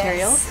finishes and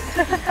materials,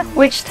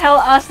 which tell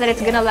us that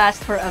it's gonna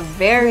last for a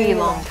very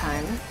long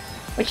time,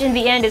 which in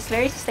the end is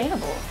very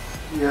sustainable.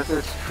 Yes,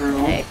 that's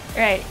true.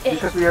 Right.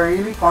 Because we are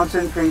really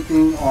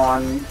concentrating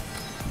on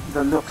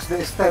the looks.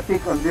 The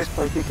aesthetic on this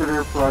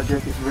particular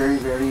project is very,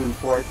 very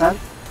important.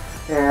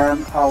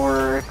 And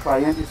our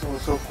client is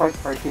also quite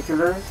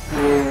particular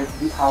with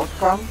the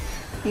outcome.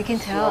 You can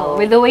tell So-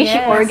 with the way she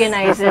Yes.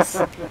 organizes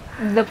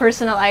the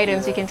personal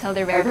items. You can tell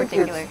they're very I think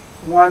particular.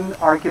 it's one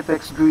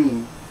architect's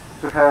dream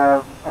to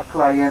have a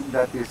client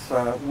that is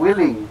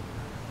willing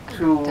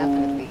to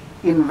Definitely.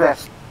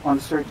 invest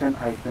on certain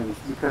items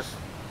because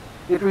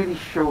it really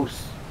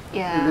shows.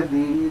 Yeah.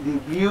 The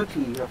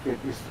beauty of it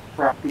is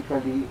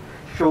practically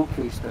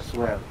showcased as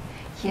well.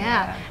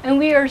 Yeah, and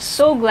we are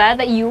so glad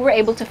that you were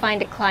able to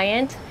find a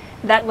client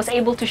that was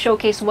able to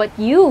showcase what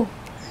you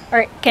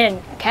or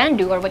can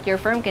do or what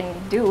your firm can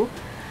do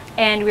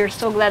And we're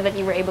so glad that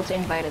you were able to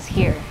invite us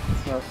here.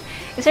 Yes.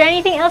 Is there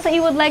anything else that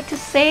you would like to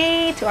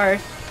say to our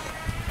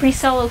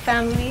Presello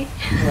family?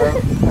 Well,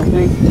 I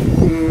think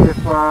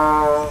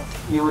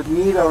if you would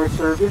need our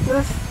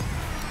services,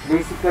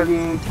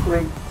 basically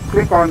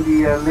click on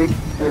the link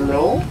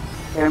below,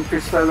 and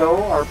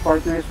Presello, our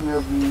partners,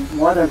 will be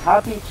more than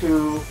happy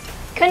to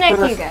Connect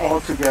put you us guys.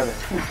 all together.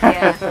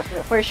 Yeah,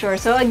 for sure.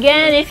 So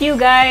again, if you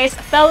guys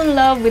fell in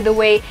love with the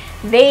way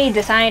they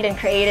designed and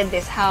created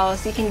this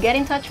house, you can get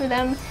in touch with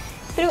them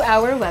through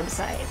our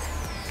website.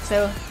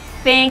 So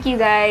thank you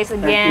guys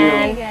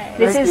again. Thank you. guys.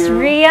 This Thank is you.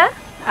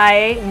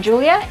 Rhia,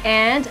 Julia,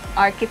 and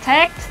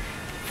architect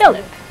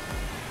Philip.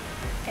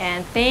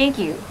 And thank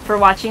you for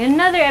watching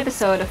another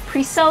episode of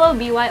Presello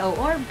BYO,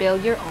 or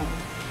Build Your Own.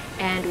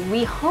 And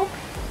we hope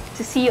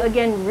to see you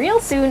again real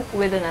soon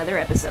with another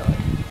episode.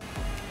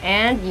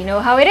 And you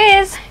know how it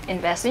is.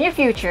 Invest in your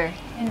future.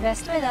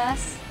 Invest with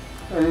us.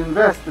 And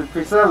invest in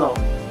Presello.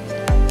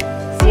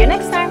 See you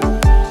next time.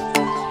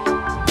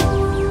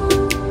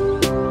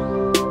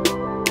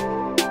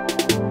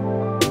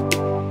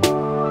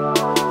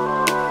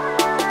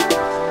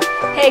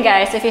 Hey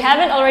guys, if you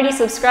haven't already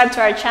subscribed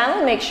to our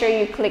channel, make sure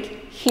you click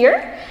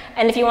here.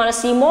 And if you want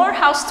to see more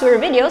house tour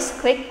videos,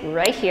 click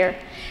right here.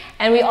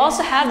 And we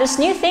also have this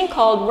new thing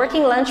called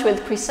Working Lunch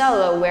with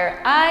Presello,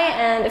 where I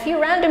and a few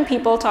random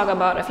people talk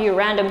about a few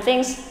random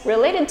things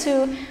related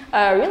to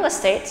real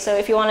estate. So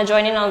if you want to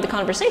join in on the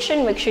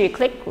conversation, make sure you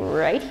click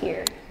right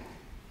here.